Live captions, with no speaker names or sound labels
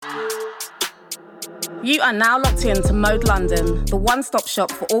You are now locked in to Mode London, the one-stop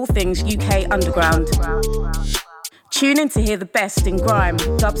shop for all things UK underground. Tune in to hear the best in grime,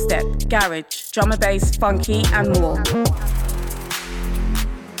 dubstep, garage, drum and bass, funky and more.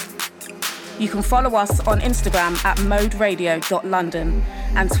 You can follow us on Instagram at moderadio.london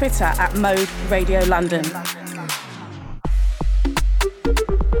and Twitter at Mode Radio London.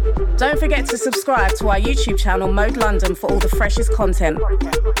 Don't forget to subscribe to our YouTube channel Mode London for all the freshest content.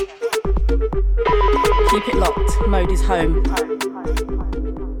 Keep it locked, Mode is home.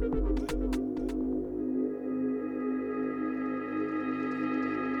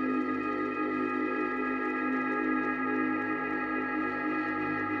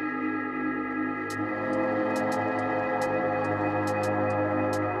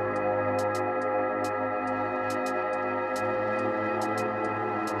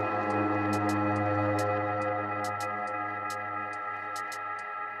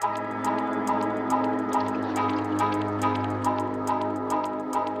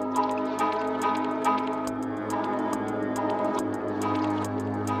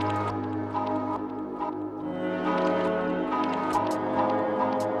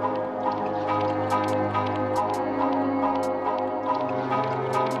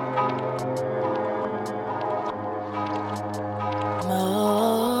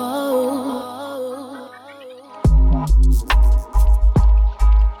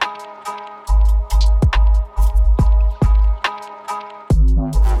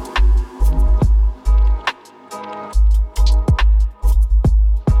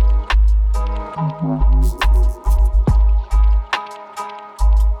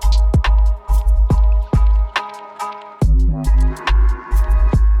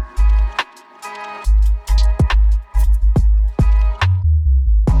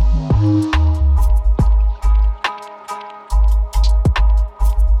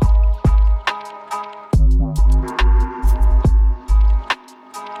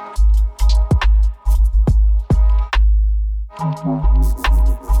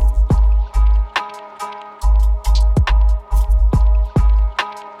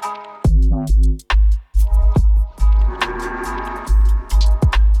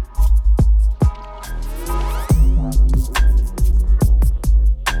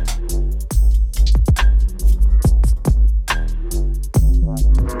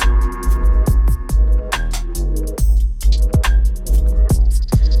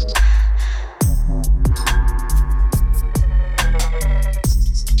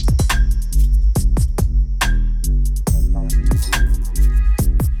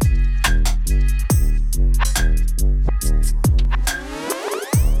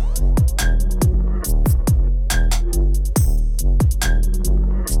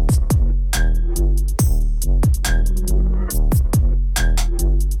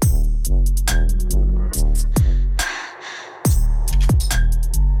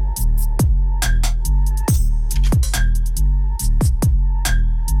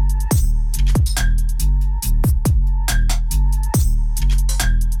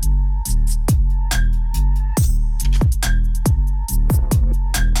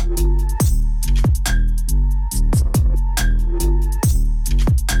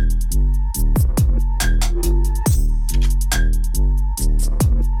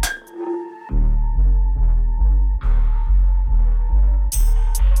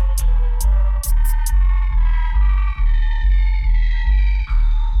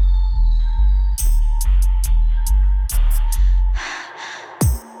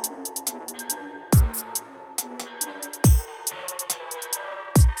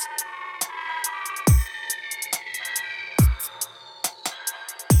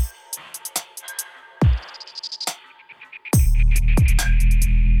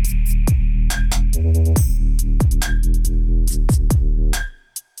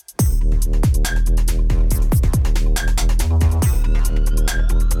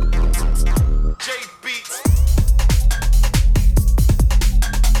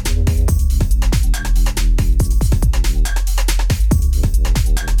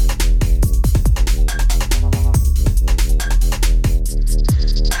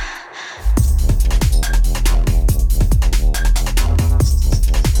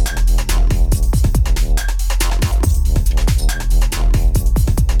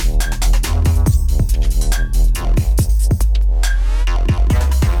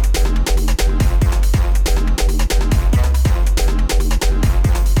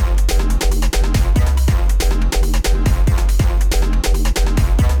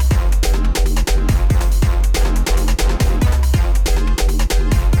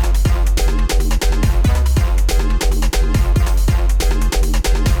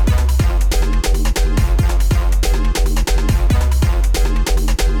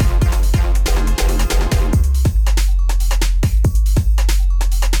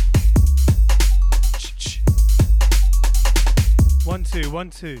 1 2 1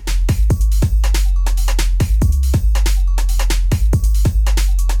 2.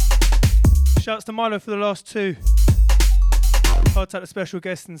 Shouts to Milo for the last 2. Hold out the special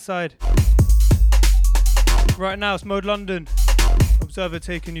guest inside. Right now it's Mode London. Observer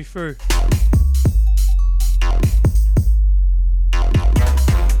taking you through.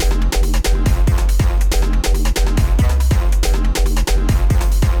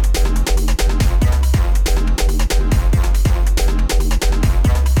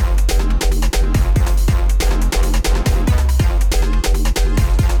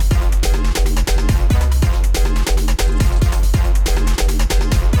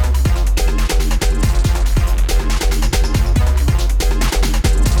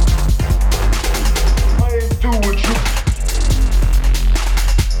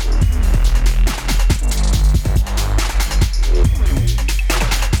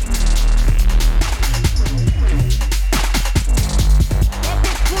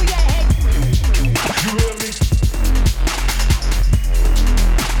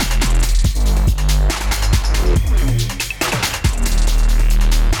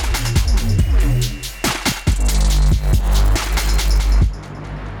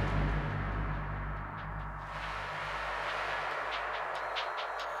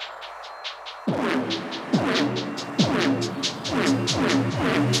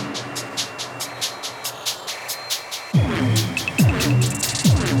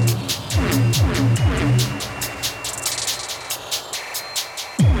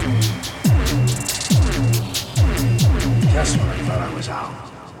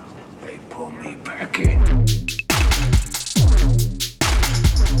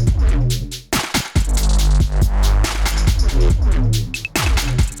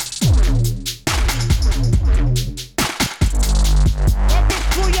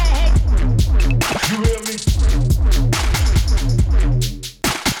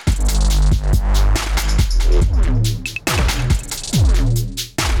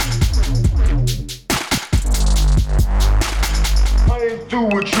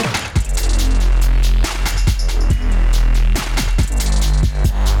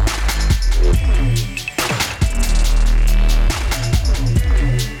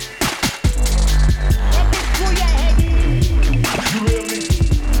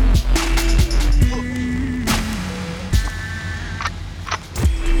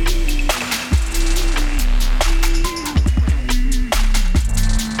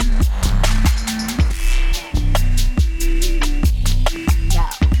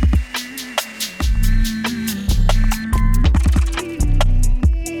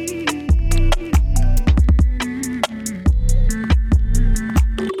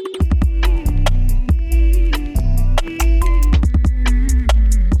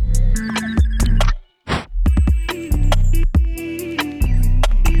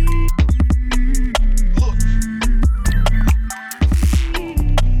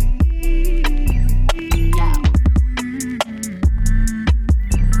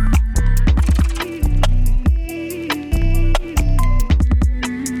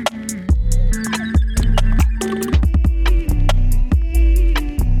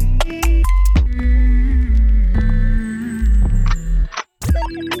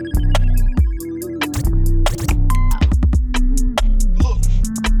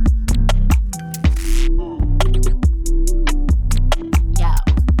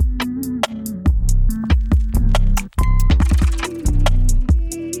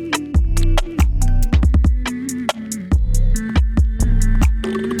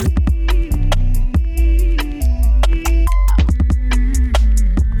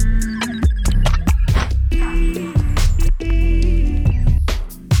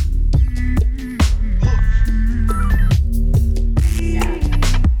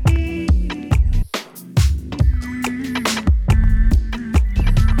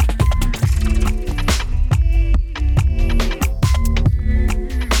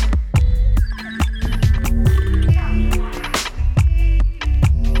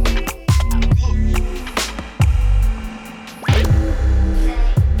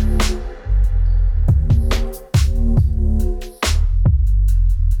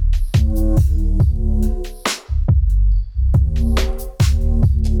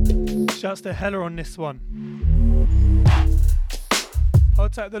 Shouts to Hella on this one.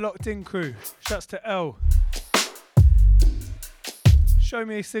 Hold tight the locked in crew. Shouts to L. Show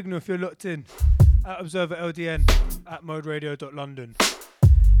me a signal if you're locked in. At Observer LDN at moderadio.london.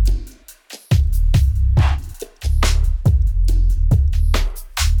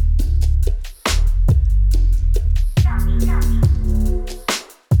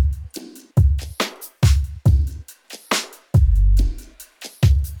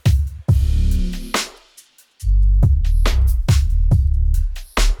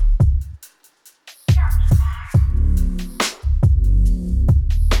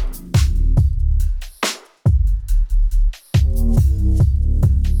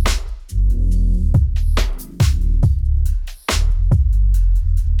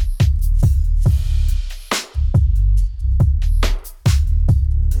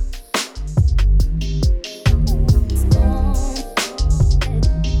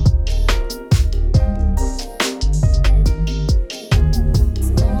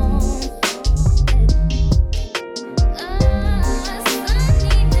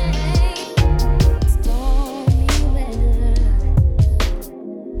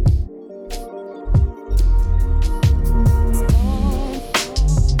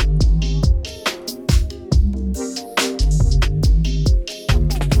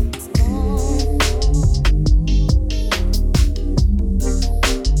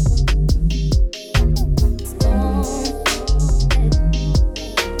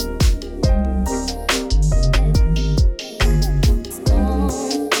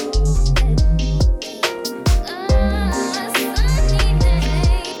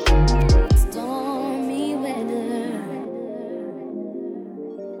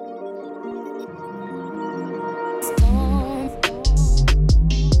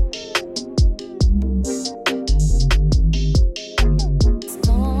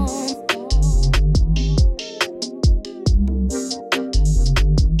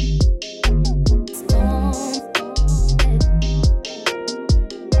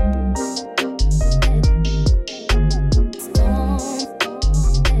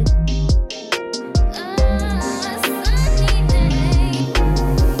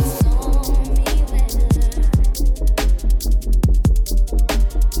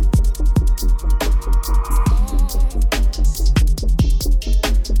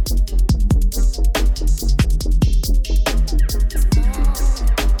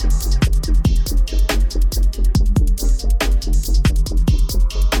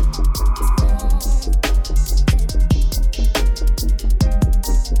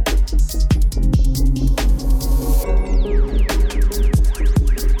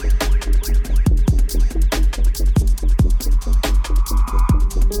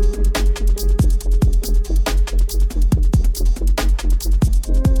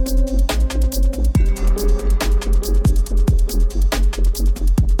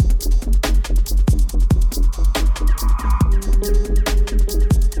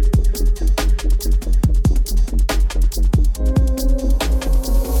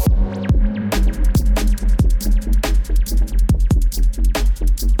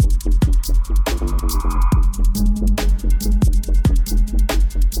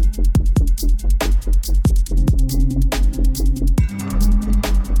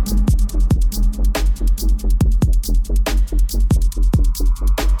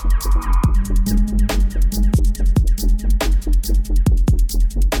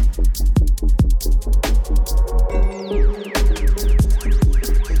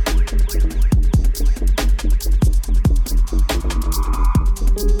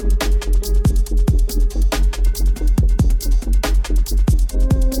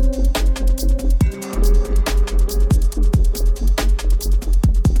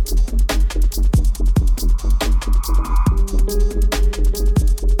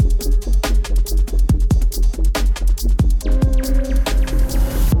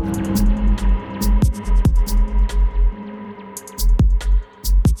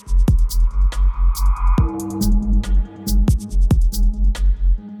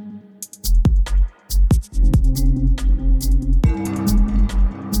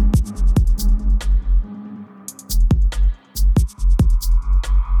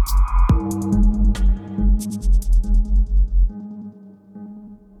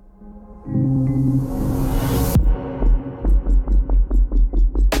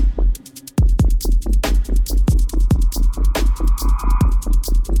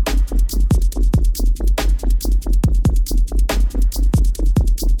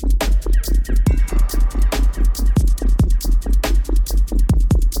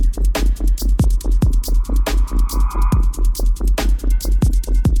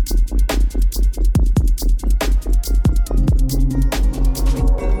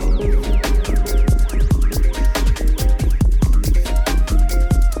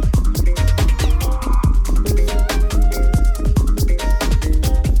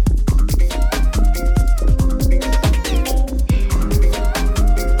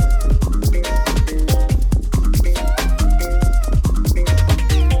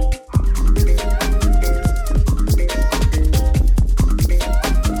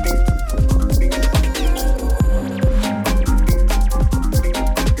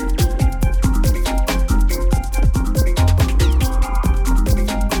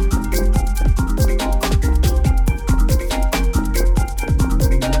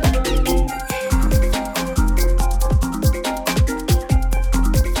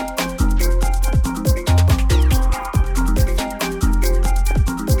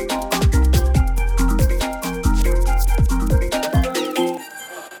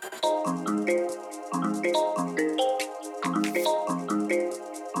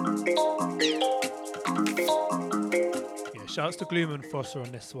 Shouts to Gloom and Foster on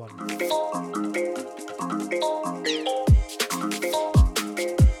this one.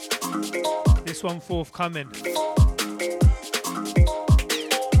 This one forthcoming.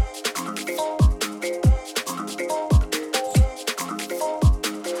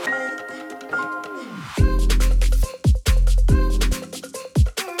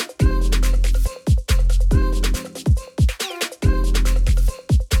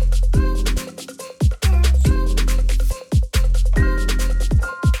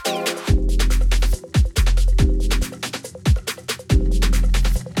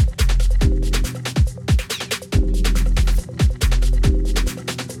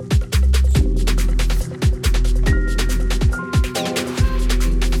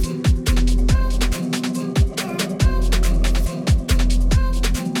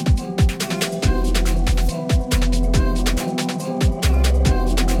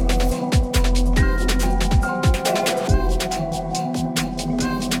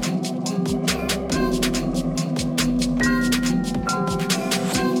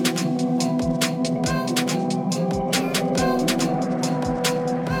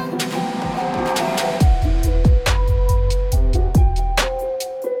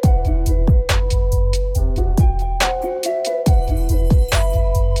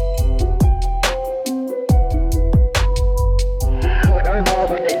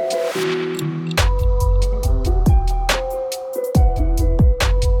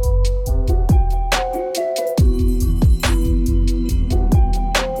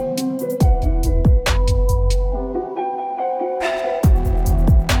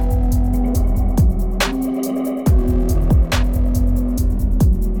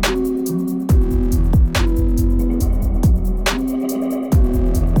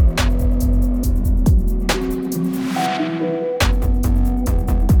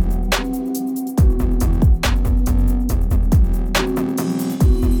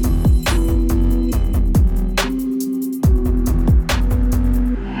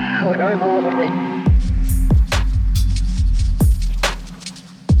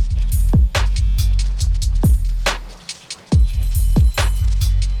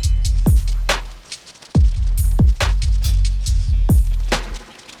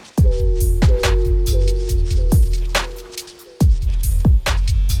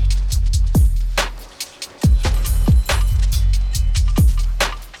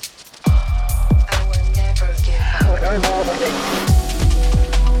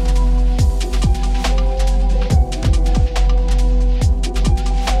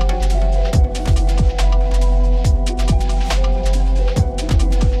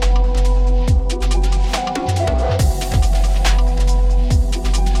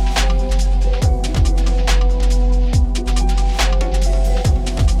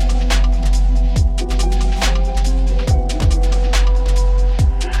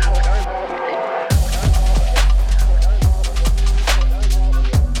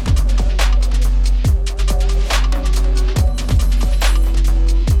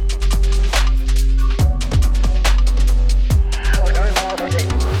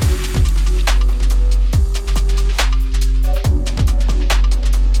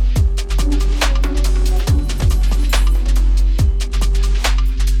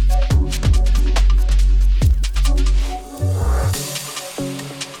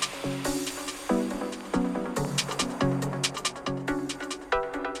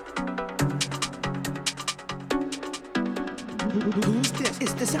 Who's this?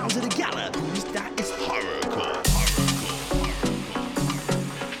 It's the sounds of the gala. Who's that? It's horrorcore.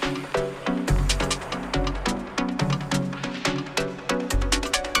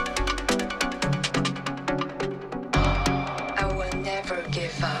 I will never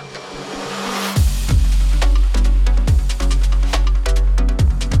give up.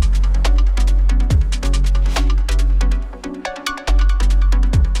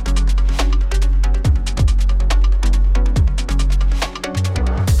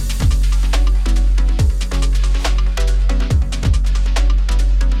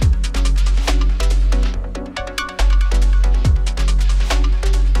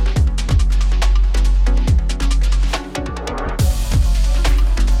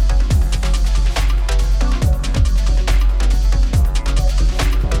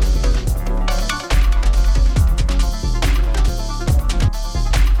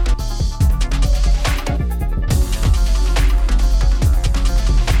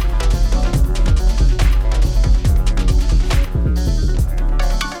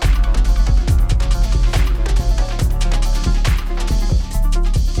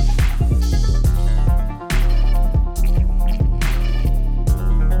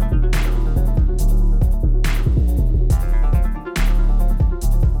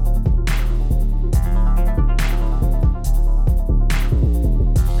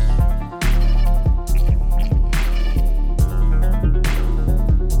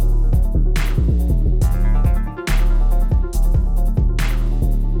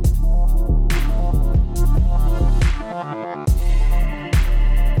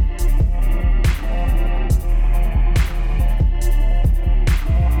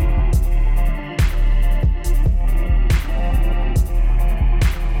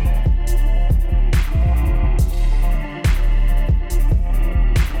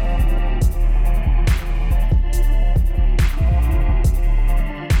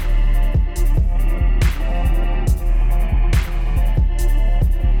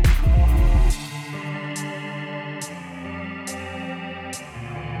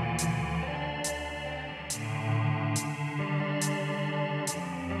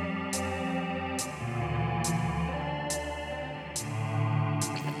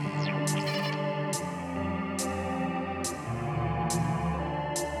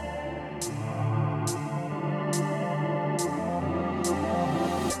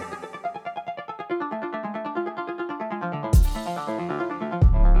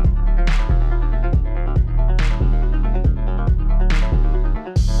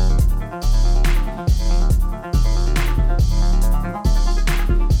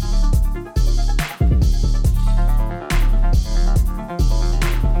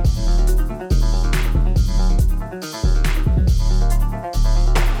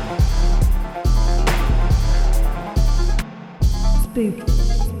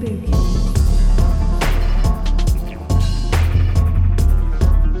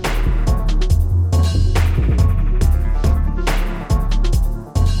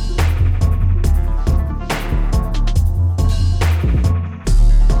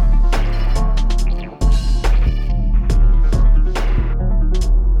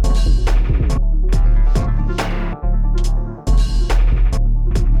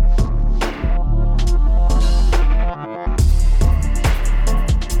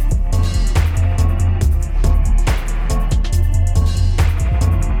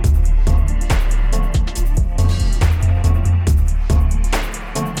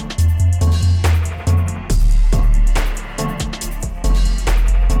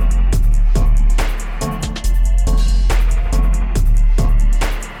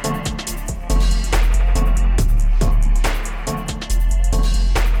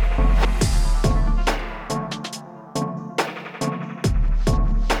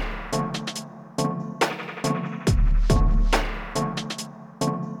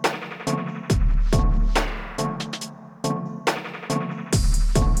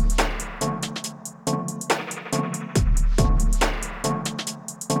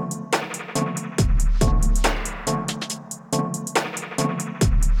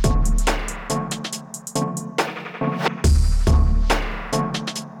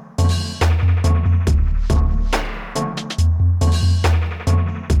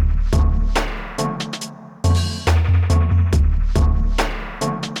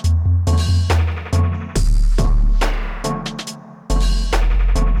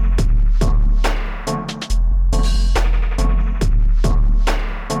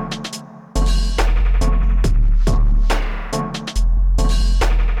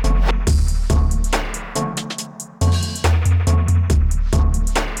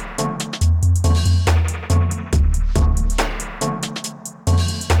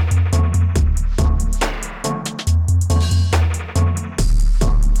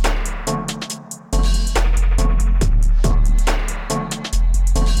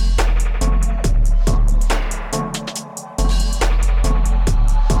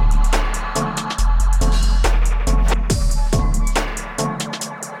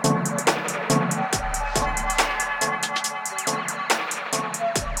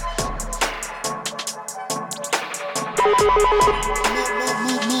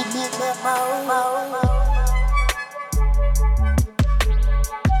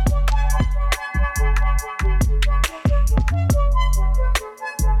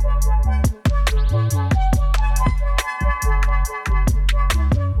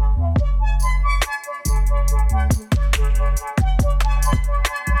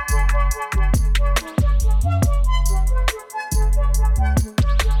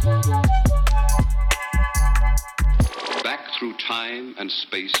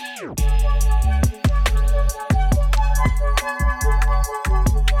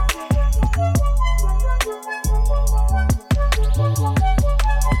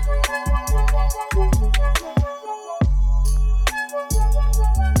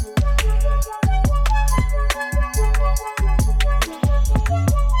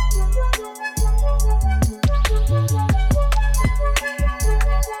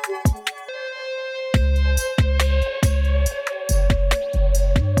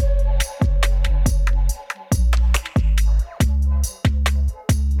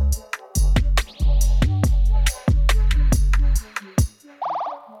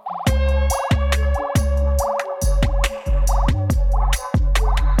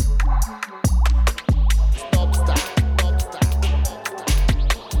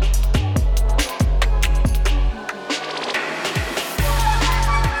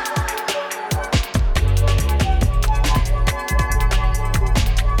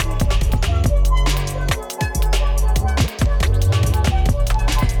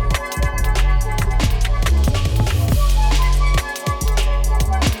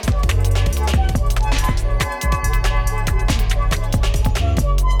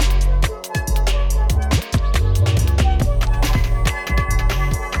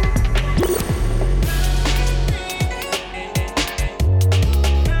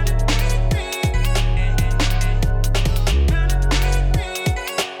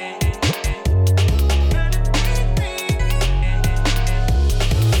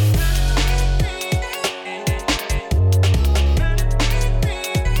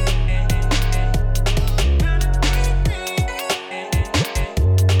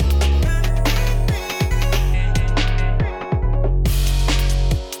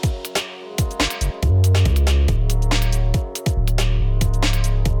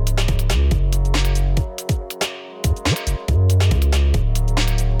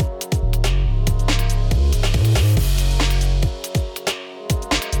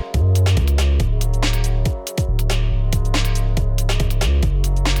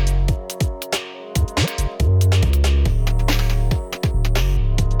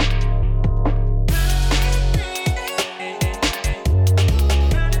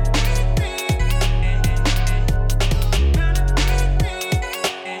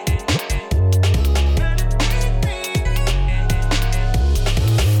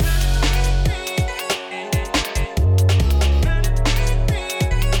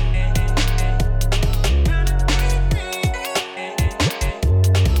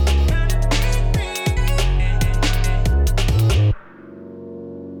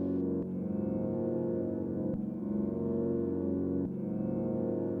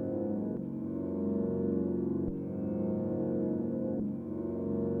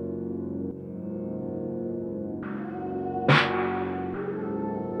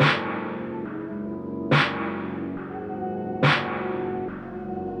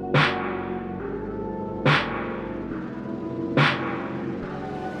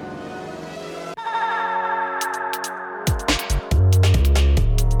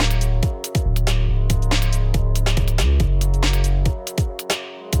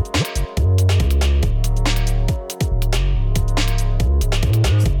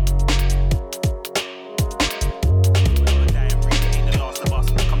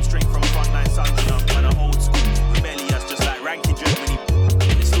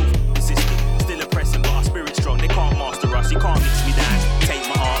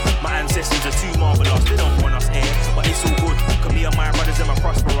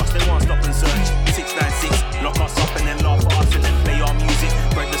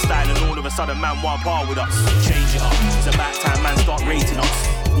 man want par with us. Change it up, it's about time man start rating us.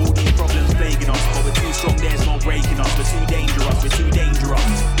 All these problems plaguing us, but we're too strong, there's no breaking us. We're too dangerous, we're too dangerous.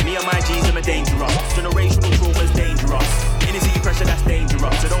 Me and my G's, them are dangerous. Generational trauma's dangerous. Inner city pressure, that's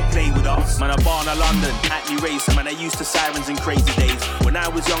dangerous, so don't play with us. Man, I'm born in London, Hackney racer. Man, I used to sirens in crazy days. When I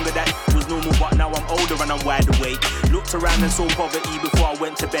was younger, that was normal, but now I'm older and I'm wide awake. Looked around and saw poverty before I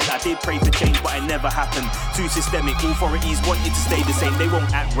went to bed. I did pray for change, but it never happened. Too systemic, authorities wanted to stay the same. They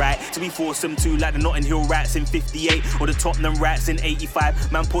won't act right, so we force them to, like the Notting Hill Rats in 58 or the Tottenham Rats in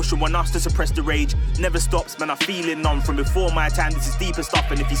 85. Man, pushing on us to suppress the rage. Never stops, man, I'm feeling numb from before my time. This is deeper stuff,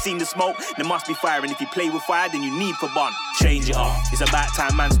 and if you seen the smoke, there must be fire. And if you play with fire, then you need for bun. Change it up, it's about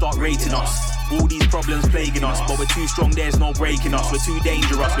time man start rating us. All these problems plaguing us, but we're too strong, there's no breaking us. We're too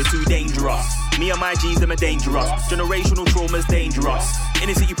dangerous, we're too dangerous. Me and my G's, them are dangerous. Generational trauma's dangerous.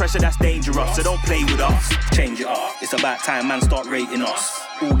 Inner city pressure, that's dangerous, so don't play with us. Change it up, it's about time man start rating us.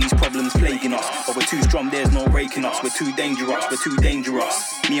 All these problems plaguing us, but we're too strong, there's no breaking us. We're too dangerous, we're too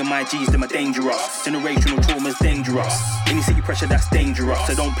dangerous. Me and my G's, them are dangerous. Generational trauma's dangerous. Inner city pressure, that's dangerous,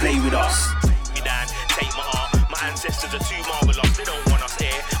 so don't play with us. Me down, take my heart. My ancestors are too marvelous, they don't want us here,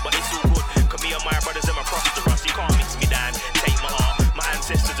 but it's all good, cause me and my brothers them are prosperous. You can't mix me down, take my heart. My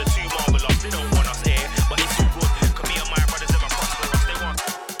ancestors are too marvelous, they don't want us here, but it's all good, cause me and my brothers them are prosperous. They want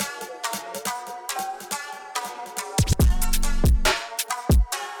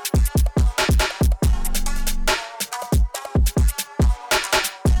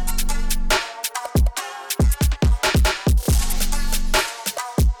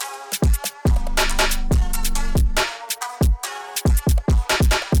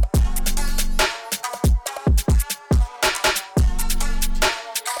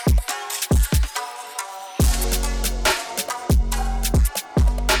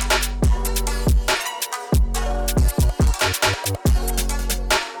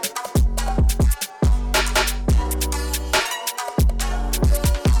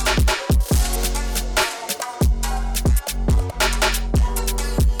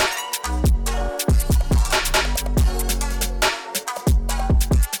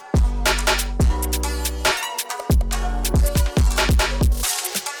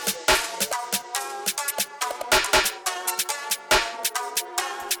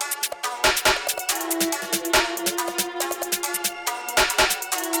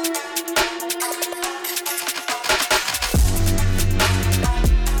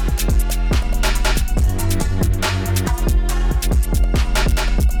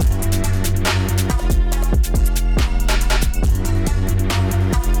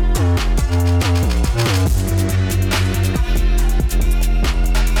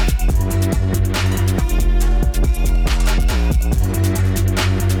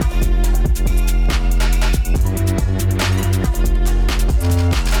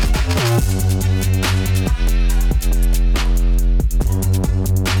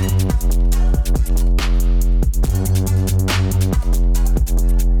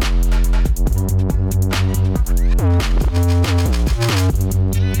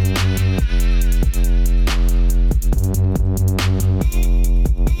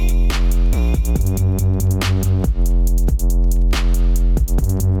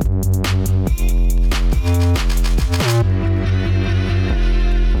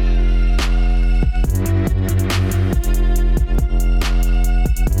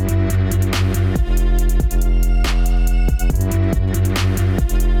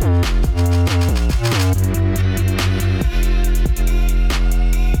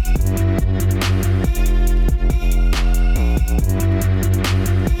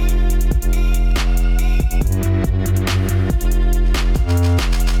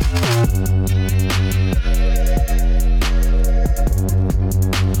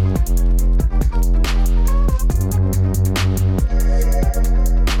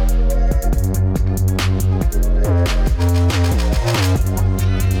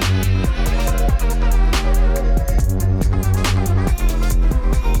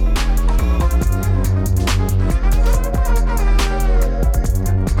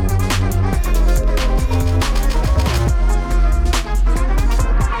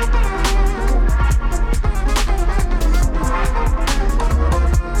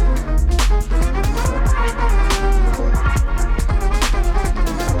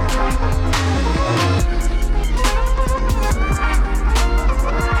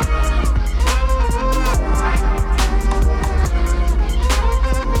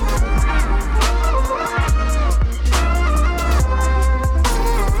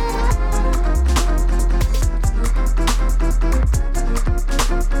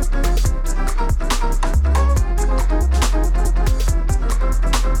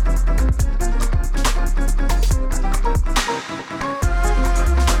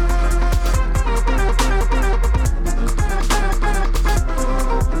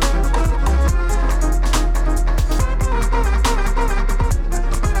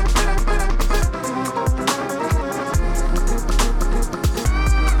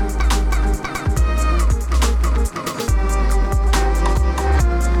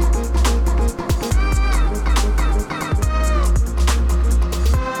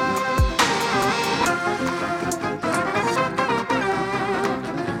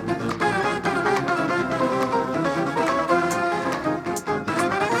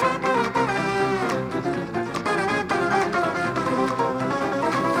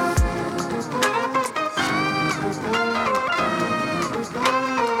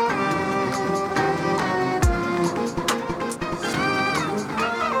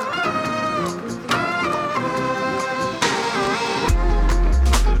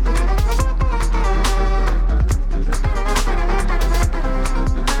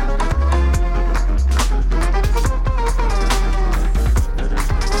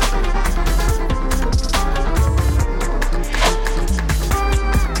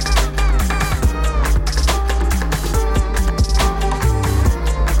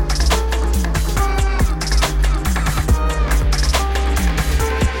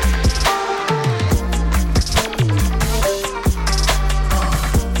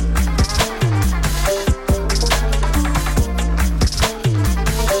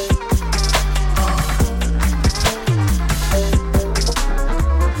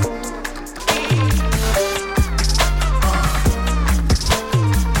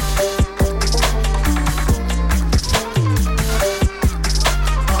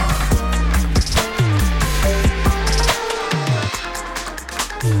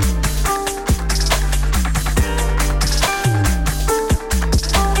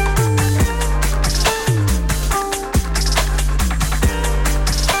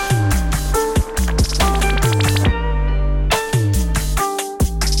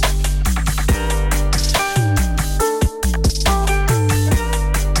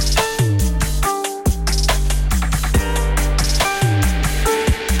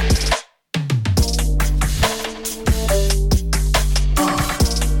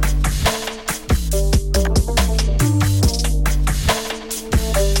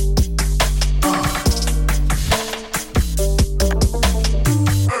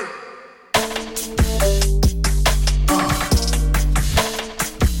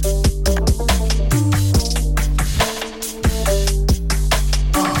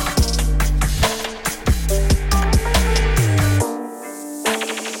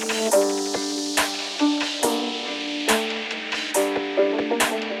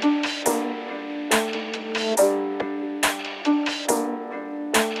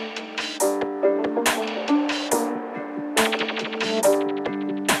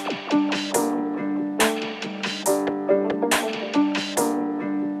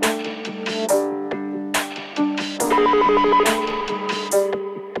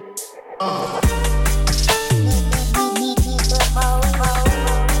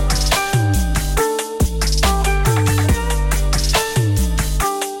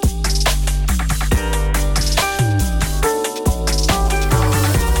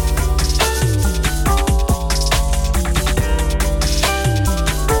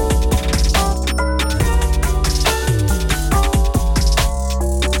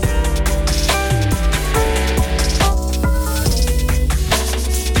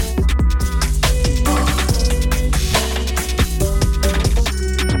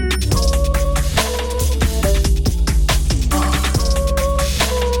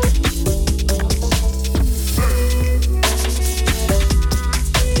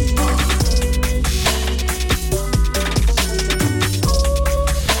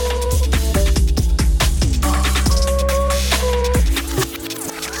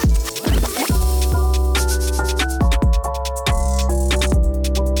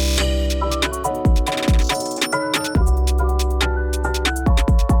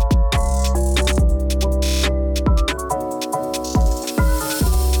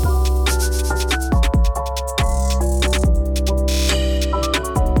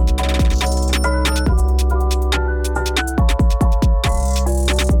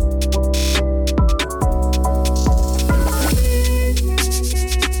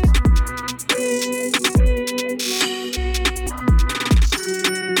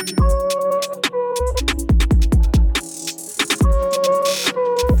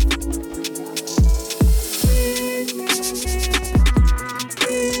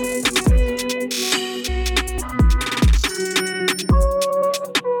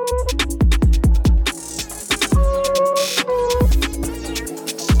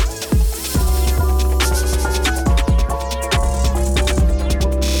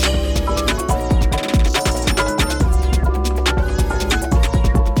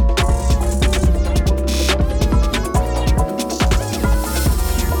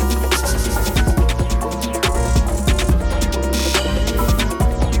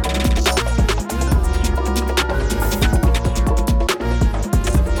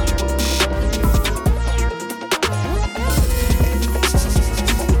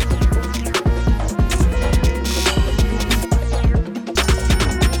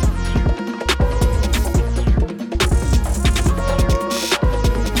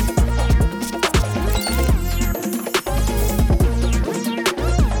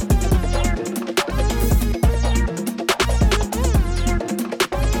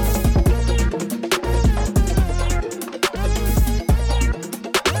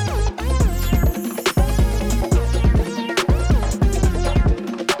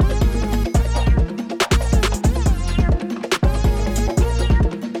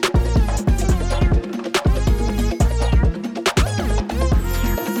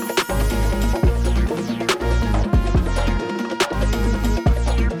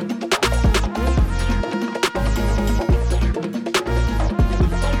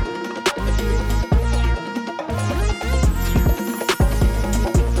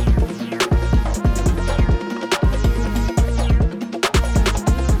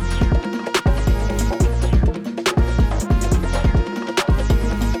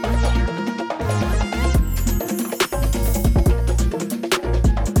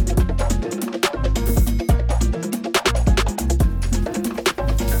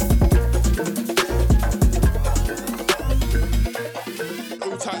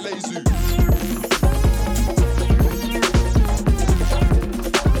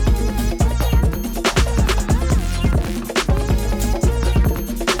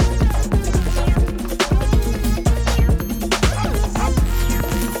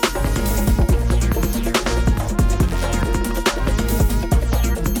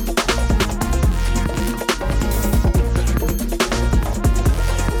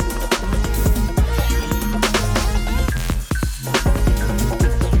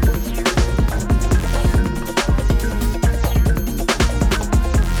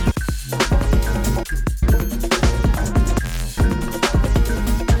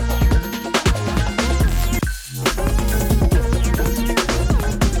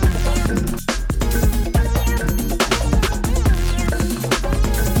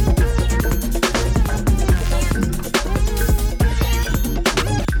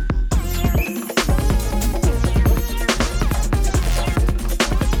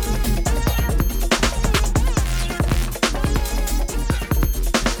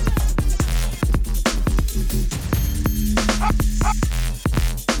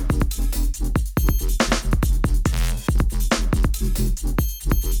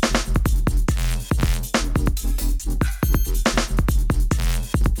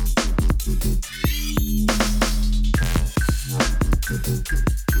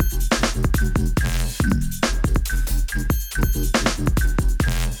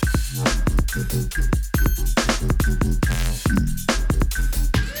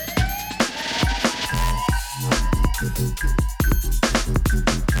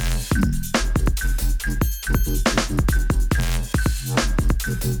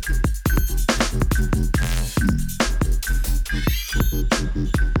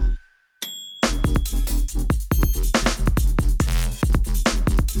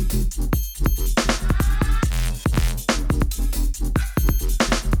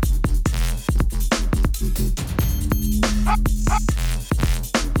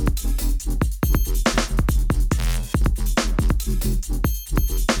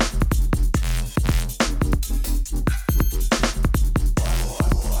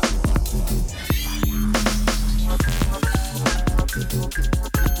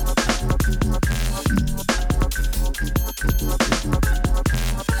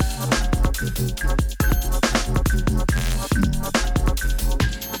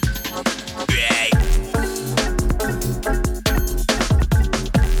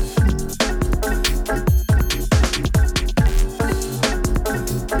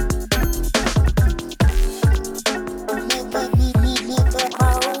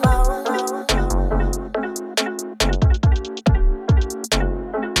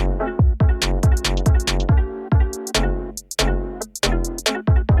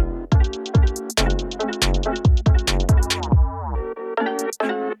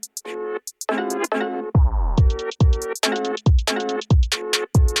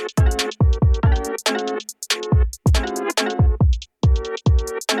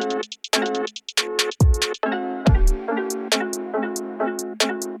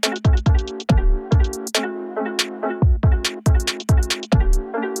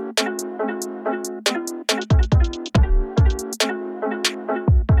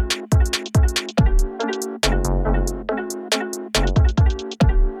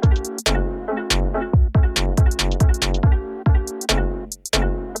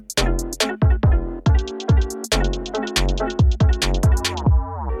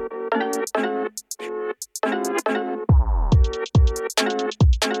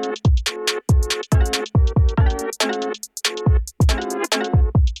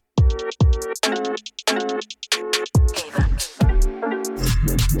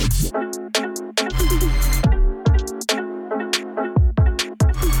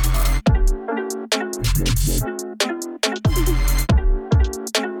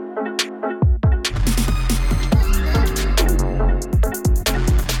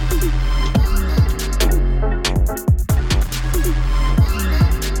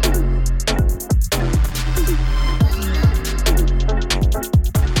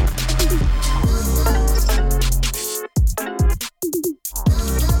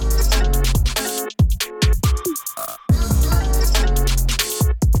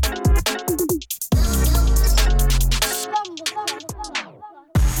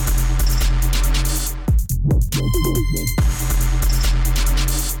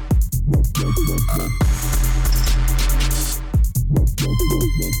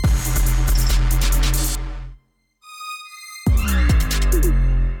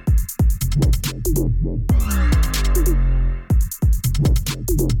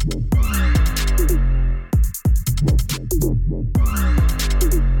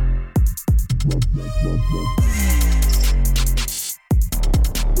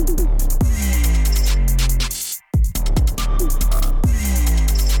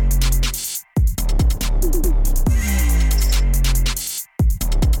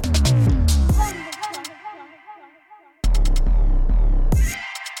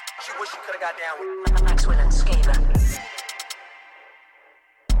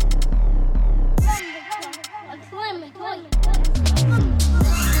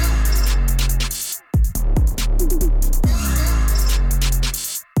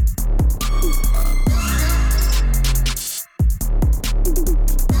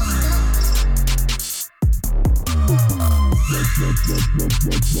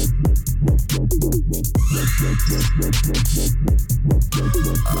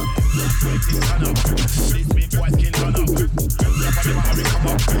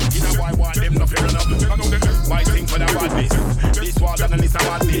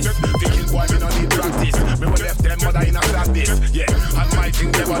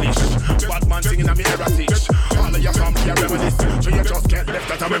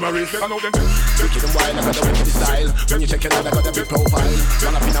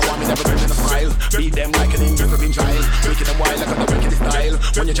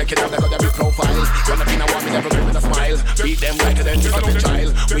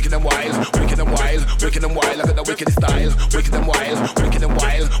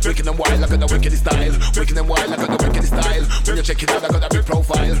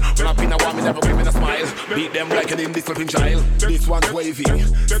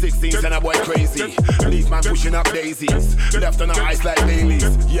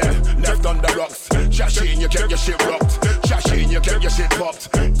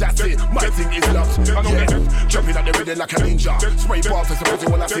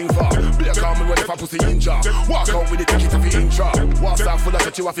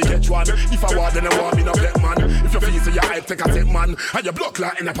And you block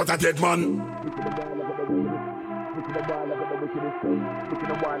like in a pot of dead man. Wicked and wild, look at the wickedest.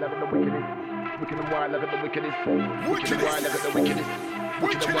 Wicked and wild, look at the wickedest. Wicked and wild, look at the wickedest.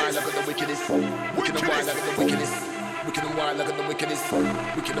 Wicked and wild, look at the wickedest. Wicked and wild, look at the wickedest.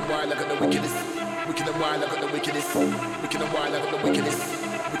 Wicked and wild, look at the wickedest. Wicked and wild, look at the wickedest. Wicked and wild, look at the wickedest.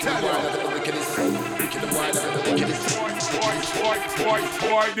 Wicked and wild, look at the wickedest. Wicked and wild, look at the wickedest.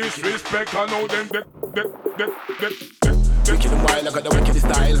 Why disrespect? I know them. Wicked and wild, I got the wickedest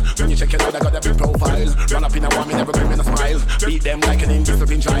style. When you check it out, I got a big profile. Run up in a warm, me never bring me a smile. Beat them like an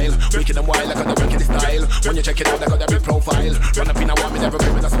indisciplined child. Wicked and wild, I got the wickedest style. When you check it out, I got a big profile. Run up in a warm, me never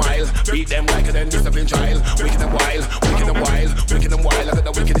bring me a smile. Beat them like an indisciplined child. Wicked and wild, wicked and wild, wicked and wild, I got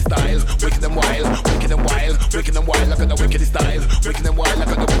the wickedest style. Wicked and wild, wicked and wild, wicked and wild, I got the wickedest style. Wicked and wild, I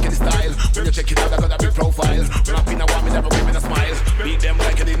got the wickedest style. When you check it out, I got a big profile. Run up in a warm, me never bring me a smile. Beat them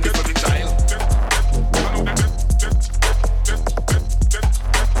like an indisciplined child.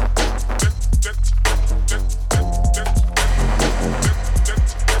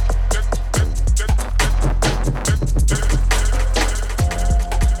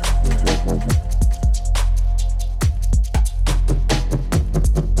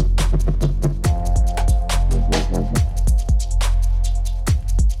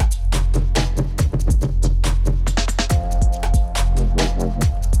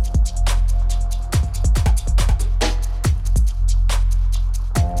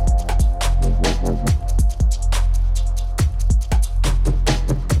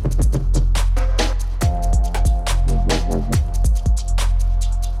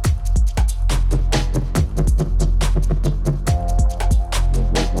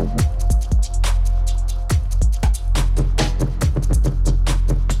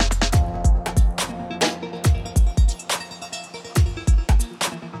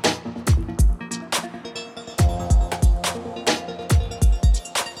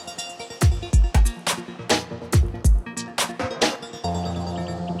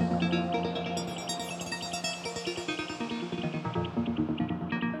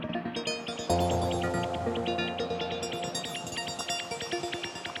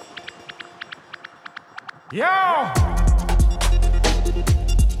 Yo!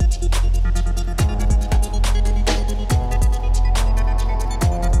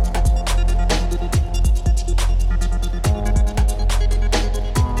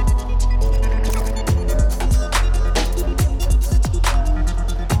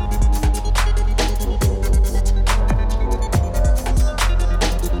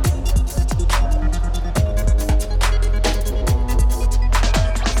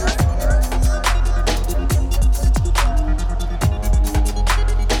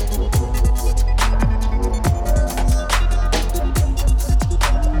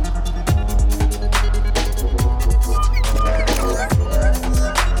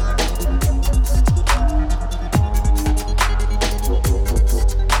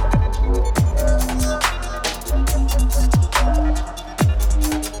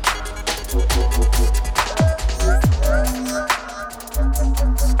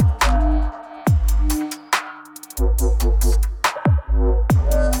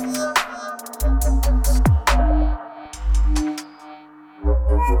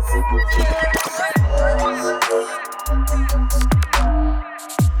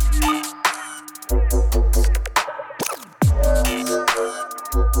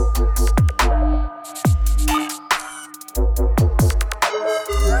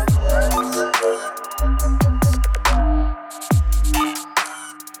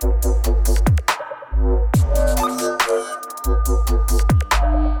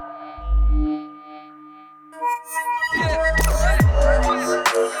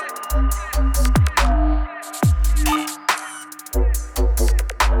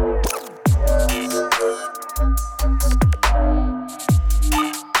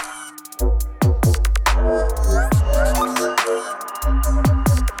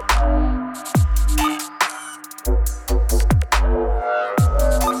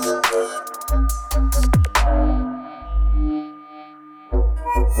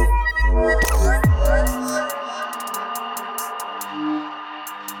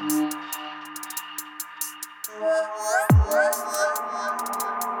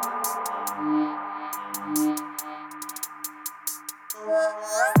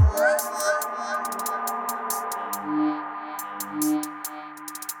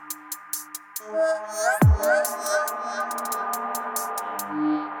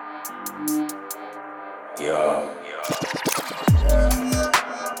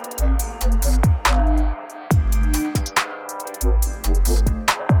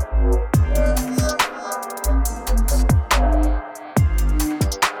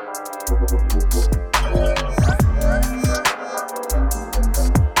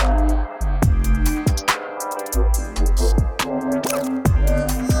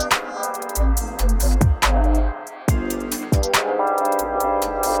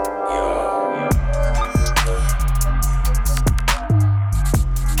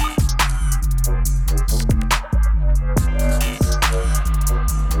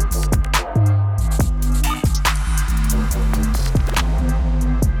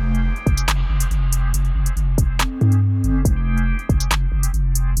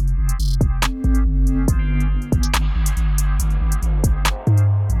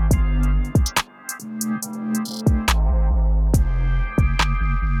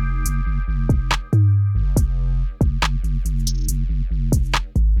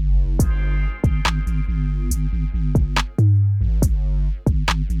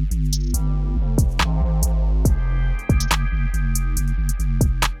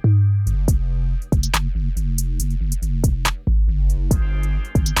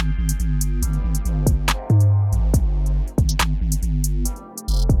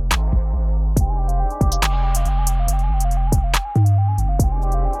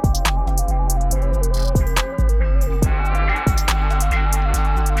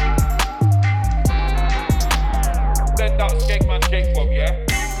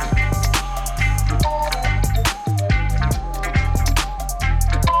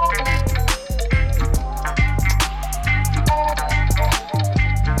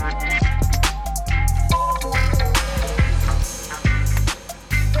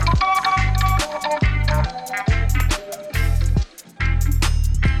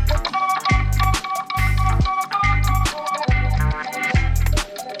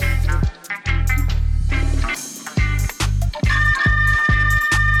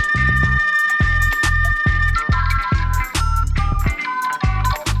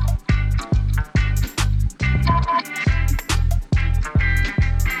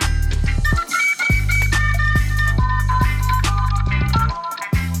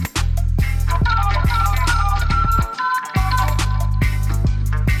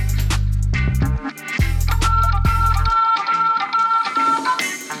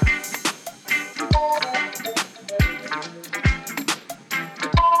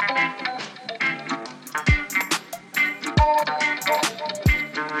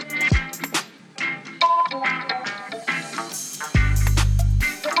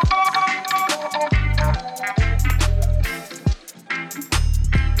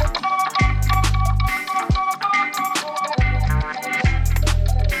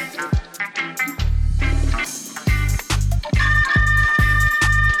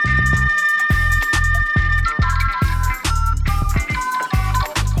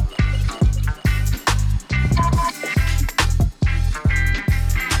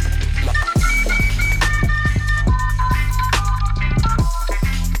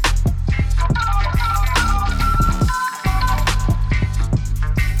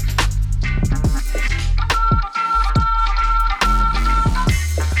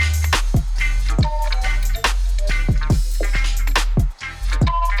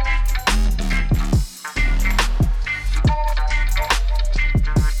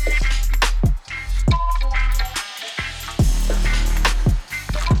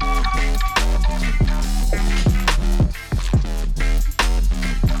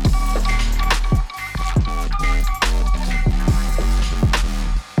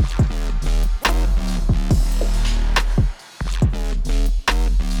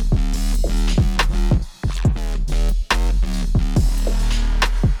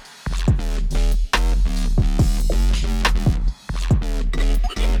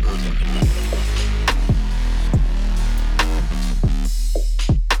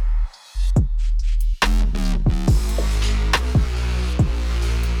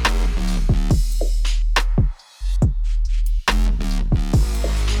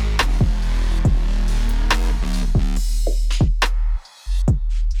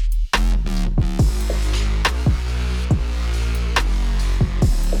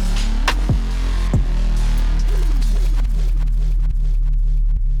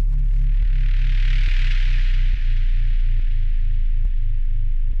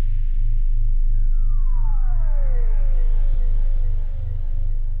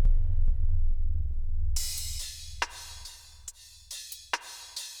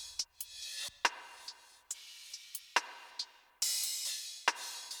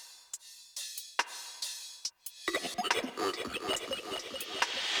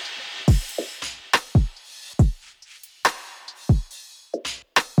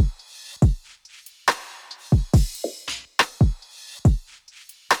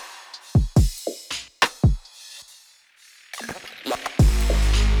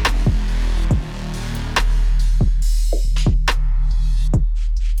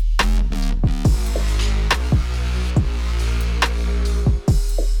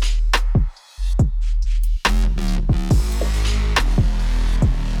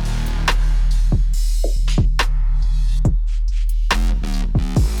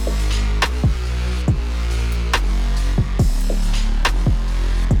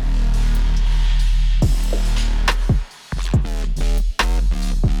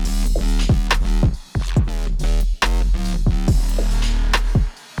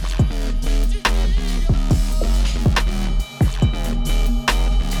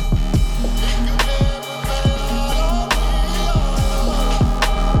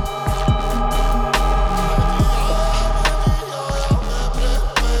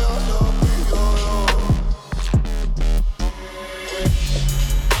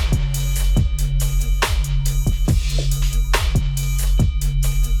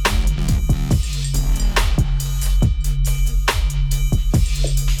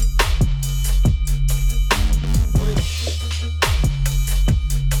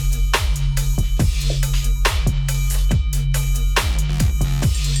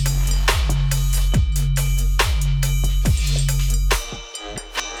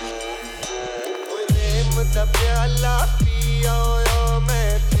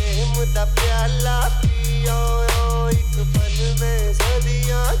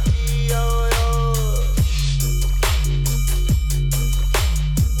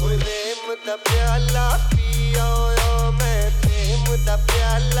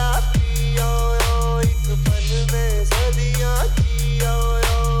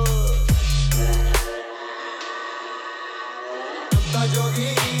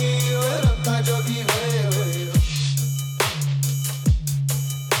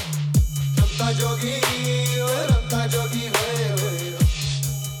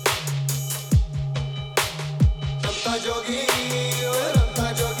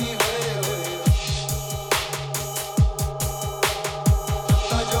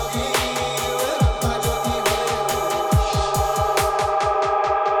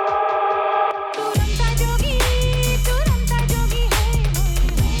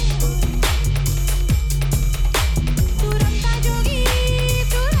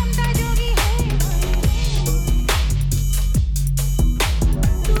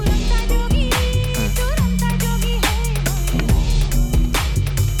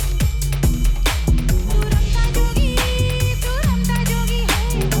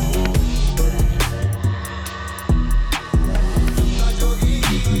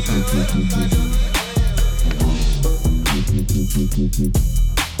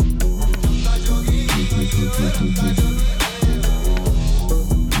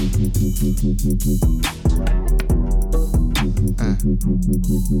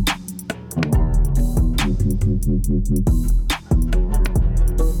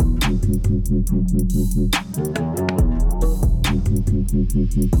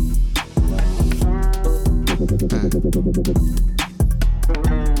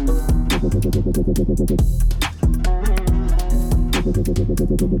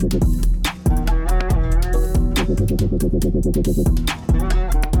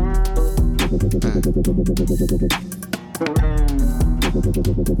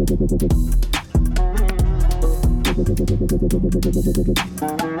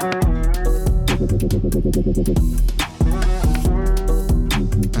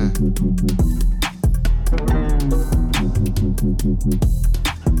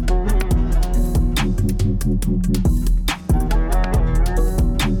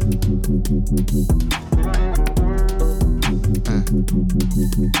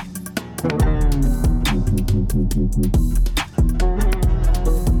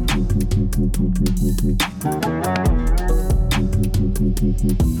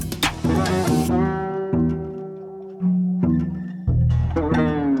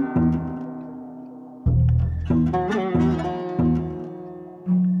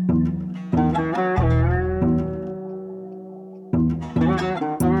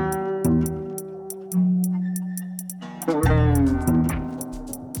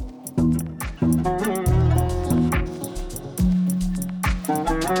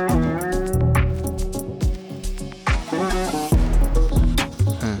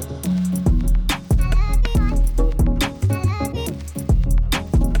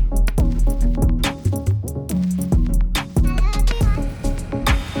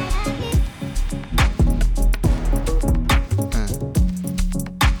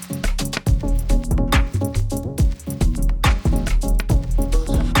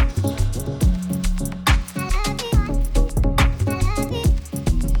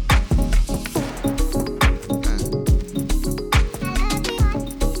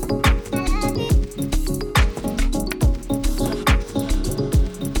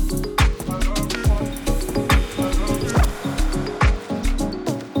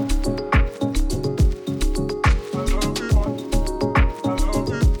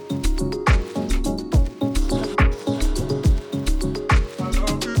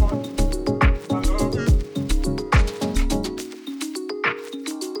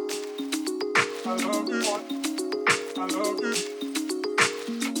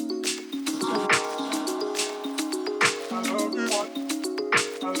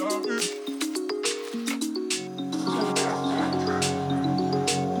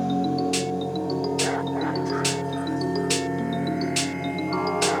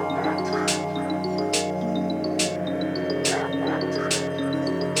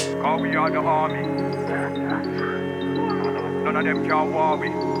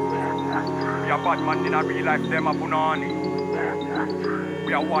 Life them a punani.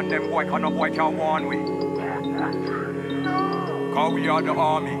 We are one them boy, can no boy can warn we. Cause we are the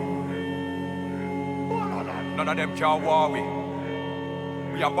army. None of them can war we.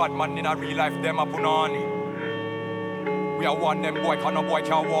 We are bad man in a real life, them a punani. We are one them boy, can no boy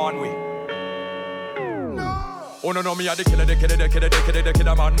can warn we. Oh no, me a the killer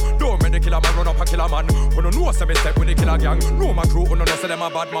man. Don't make the killer man run up a killer man. Oh no, say me step with the killer gang. No my crew, oh no, say them a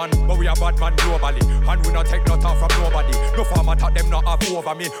bad man. But we a bad man globally, and we not take no talk from nobody. No farmer talk them not have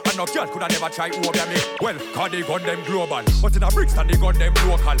over me, and no girl coulda never try over me. Well, cause they gun them global, but in a Brixton they gun them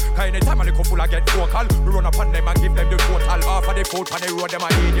local. Cause anytime a little full get vocal, we run up on them and give them the total. Half of the coat on the road, them a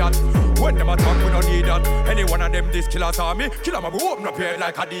idiot. When them a talk, we don't need that. Any one of them this killer's army, kill them a go open up here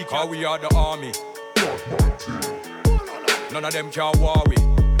like a decoy. Cause we are the army. None of them can war we.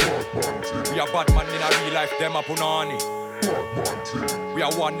 We are bad man in a real life, them a punani. We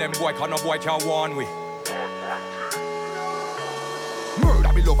are one them boy, can no boy can warn we.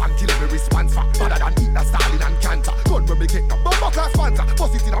 Murder me love and kill me response for. Better than Hitler, Stalin and cancer. Gun when me get the bomber class sponsor.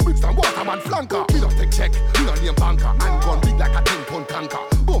 Bust it in a Brixton, Waterman flanker. Me don't take check, me don't name banker. And gun big like a 10-ton tanker.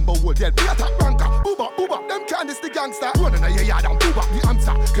 Bumbo will dead, be attack ranker. Booba, them can this the gangster. Running a yard and booba the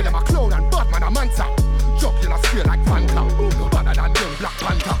answer. Kill them a clown and Batman a mansa. Jump in a sphere like Fanta. Better than them Black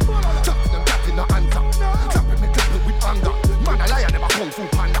Panther. Tap them cat in the answer. Tap me with anger. Man a liar, never kung fu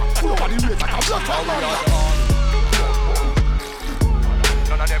panda. Full over the race like a blood commander.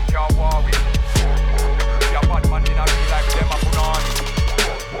 None of them can war we. We are bad man in a real life, them a punani.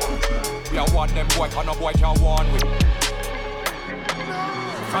 We are one them boy, can no boy can warn we.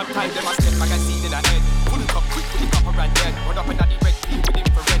 From time them a step magazine in a head. Pull it up quick with the copper and dead. Run up in the red field with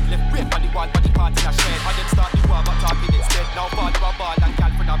infrared. Left brain on the wall, but the part in a shred. And them start the war, but talking instead. Now father a ball and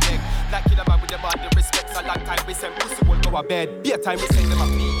gal for the beg. Like in a man with them all the respects. A long time we send pussy will go a bed. Be a time we send them a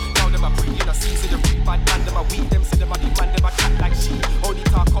fee. Now them a pre in a sea. See the real bad man, them a weed. Them see them a the man, them a cat like sheep. Only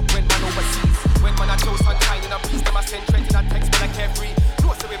talk up when man overseas. When man a show sunshine in a breeze. Them a send trend in a text when I carefree.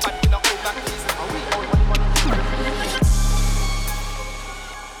 No so we bad in a old black piece. And we all money.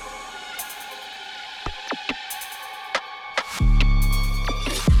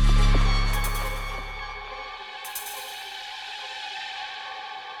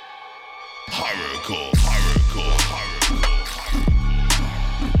 Hardcore.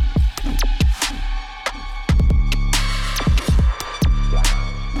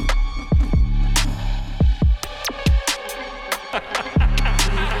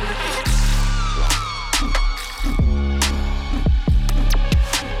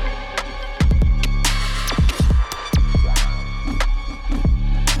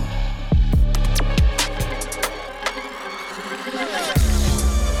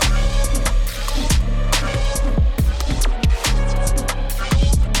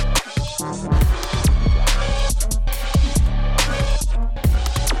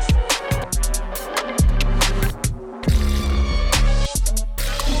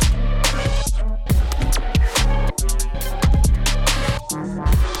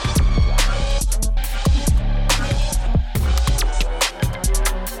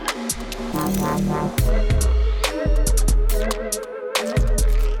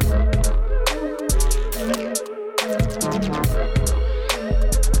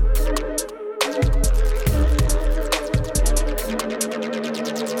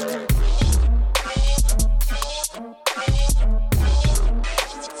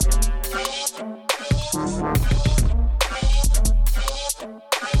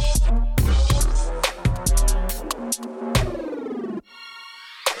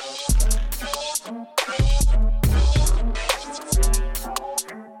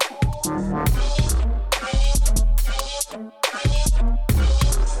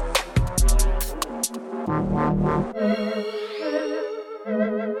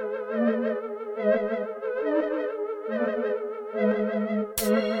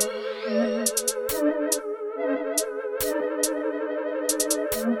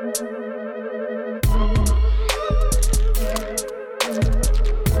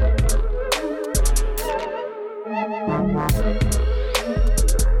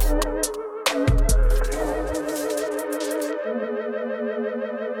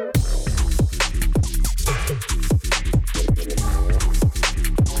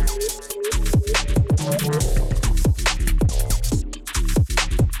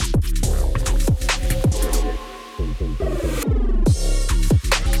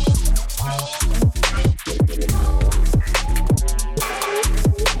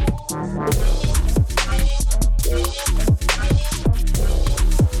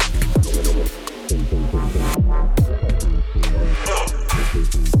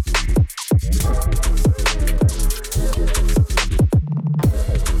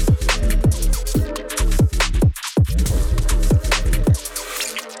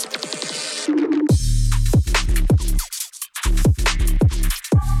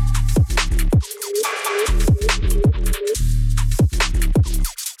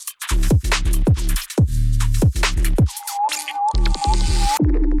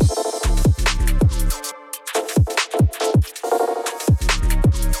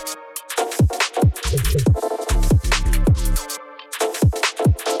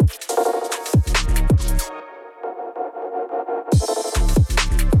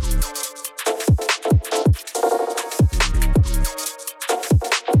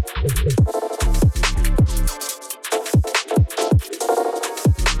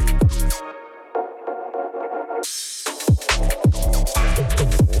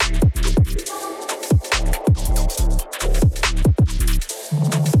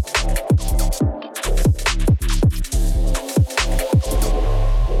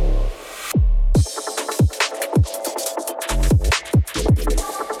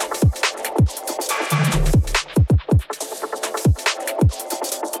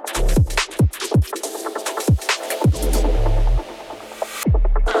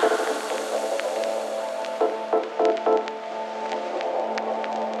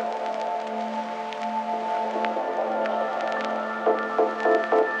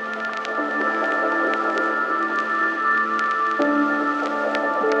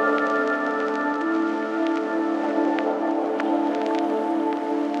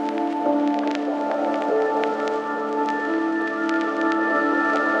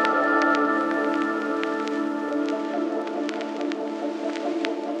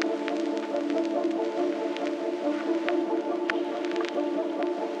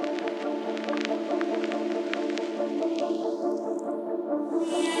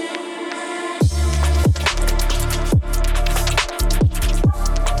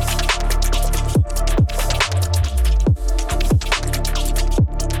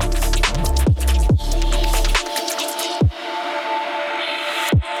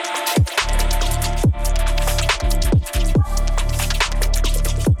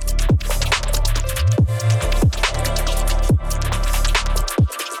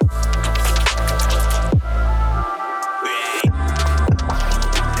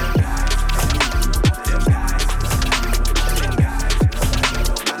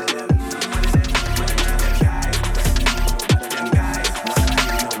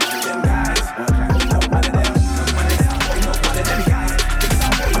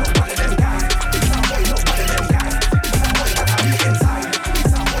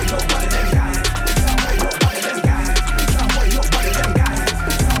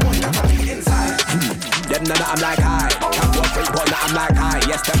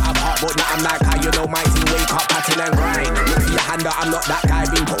 Yes, them have heart, but not I'm like how you know my team wake up, pattern and grind. Look for your hand, I'm not that guy.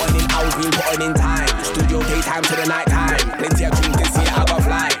 Been putting in hours, been putting in time. Studio daytime to the night time. Plenty of dreams this year, I got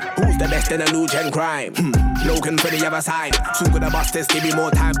fly. Who's the best in a new gen crime? Logan for the other side. Soon gonna bust this, give me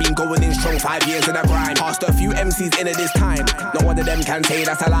more time. Been going in strong 5 years in a grind. Passed a few MCs in at this time. No one of them can say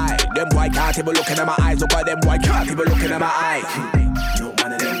that's a lie. Them boy can't even looking at my eyes. Look at them boy can't even looking at my eyes. Not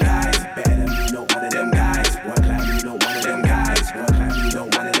one of them guys. Better than me, not one of them guys. Work like me, not one of them guys. Work like me,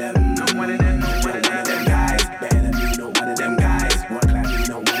 not one of them. Not one of them, not one of them guys. Better than me, not one of them guys. Work like me,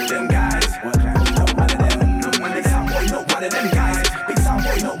 not one of them guys. Work like me, not one of them. Not one of them. Big Sam boy, not one of them guys. Big Sam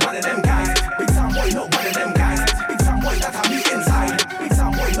boy, not one of them guys. Big Sam boy, not one of them guys. Big Sam boy, that I meet inside. Big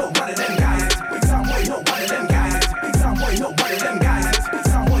Sam boy, not one of them guys. Big Sam boy, not one of them guys. Big Sam boy, not one of them guys. Big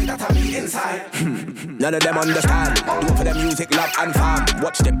Sam boy, that I meet inside. None of them understand. Do it for the music, love and fam.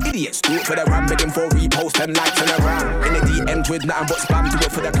 Watch them idiots. Do it for the ram, begging for repost and likes on the gram. In the DMs with nothing but spam. Do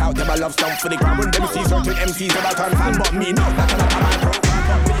it for the clout, them I love stomp for the gram. When them see certain MCs about on fan, but me know that's a lot of my program.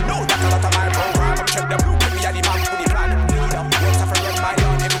 But me know that's a lot of my program. I'm check the blue, give me a the man for the plan. Lead up, once I run my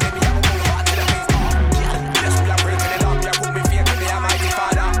lawn, every day me have a full heart to the face. Yes, we are breaking the law, me I put me faith in the Almighty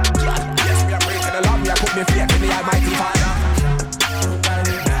Father. Yes, we are breaking the law, me I put me faith in the Almighty Father.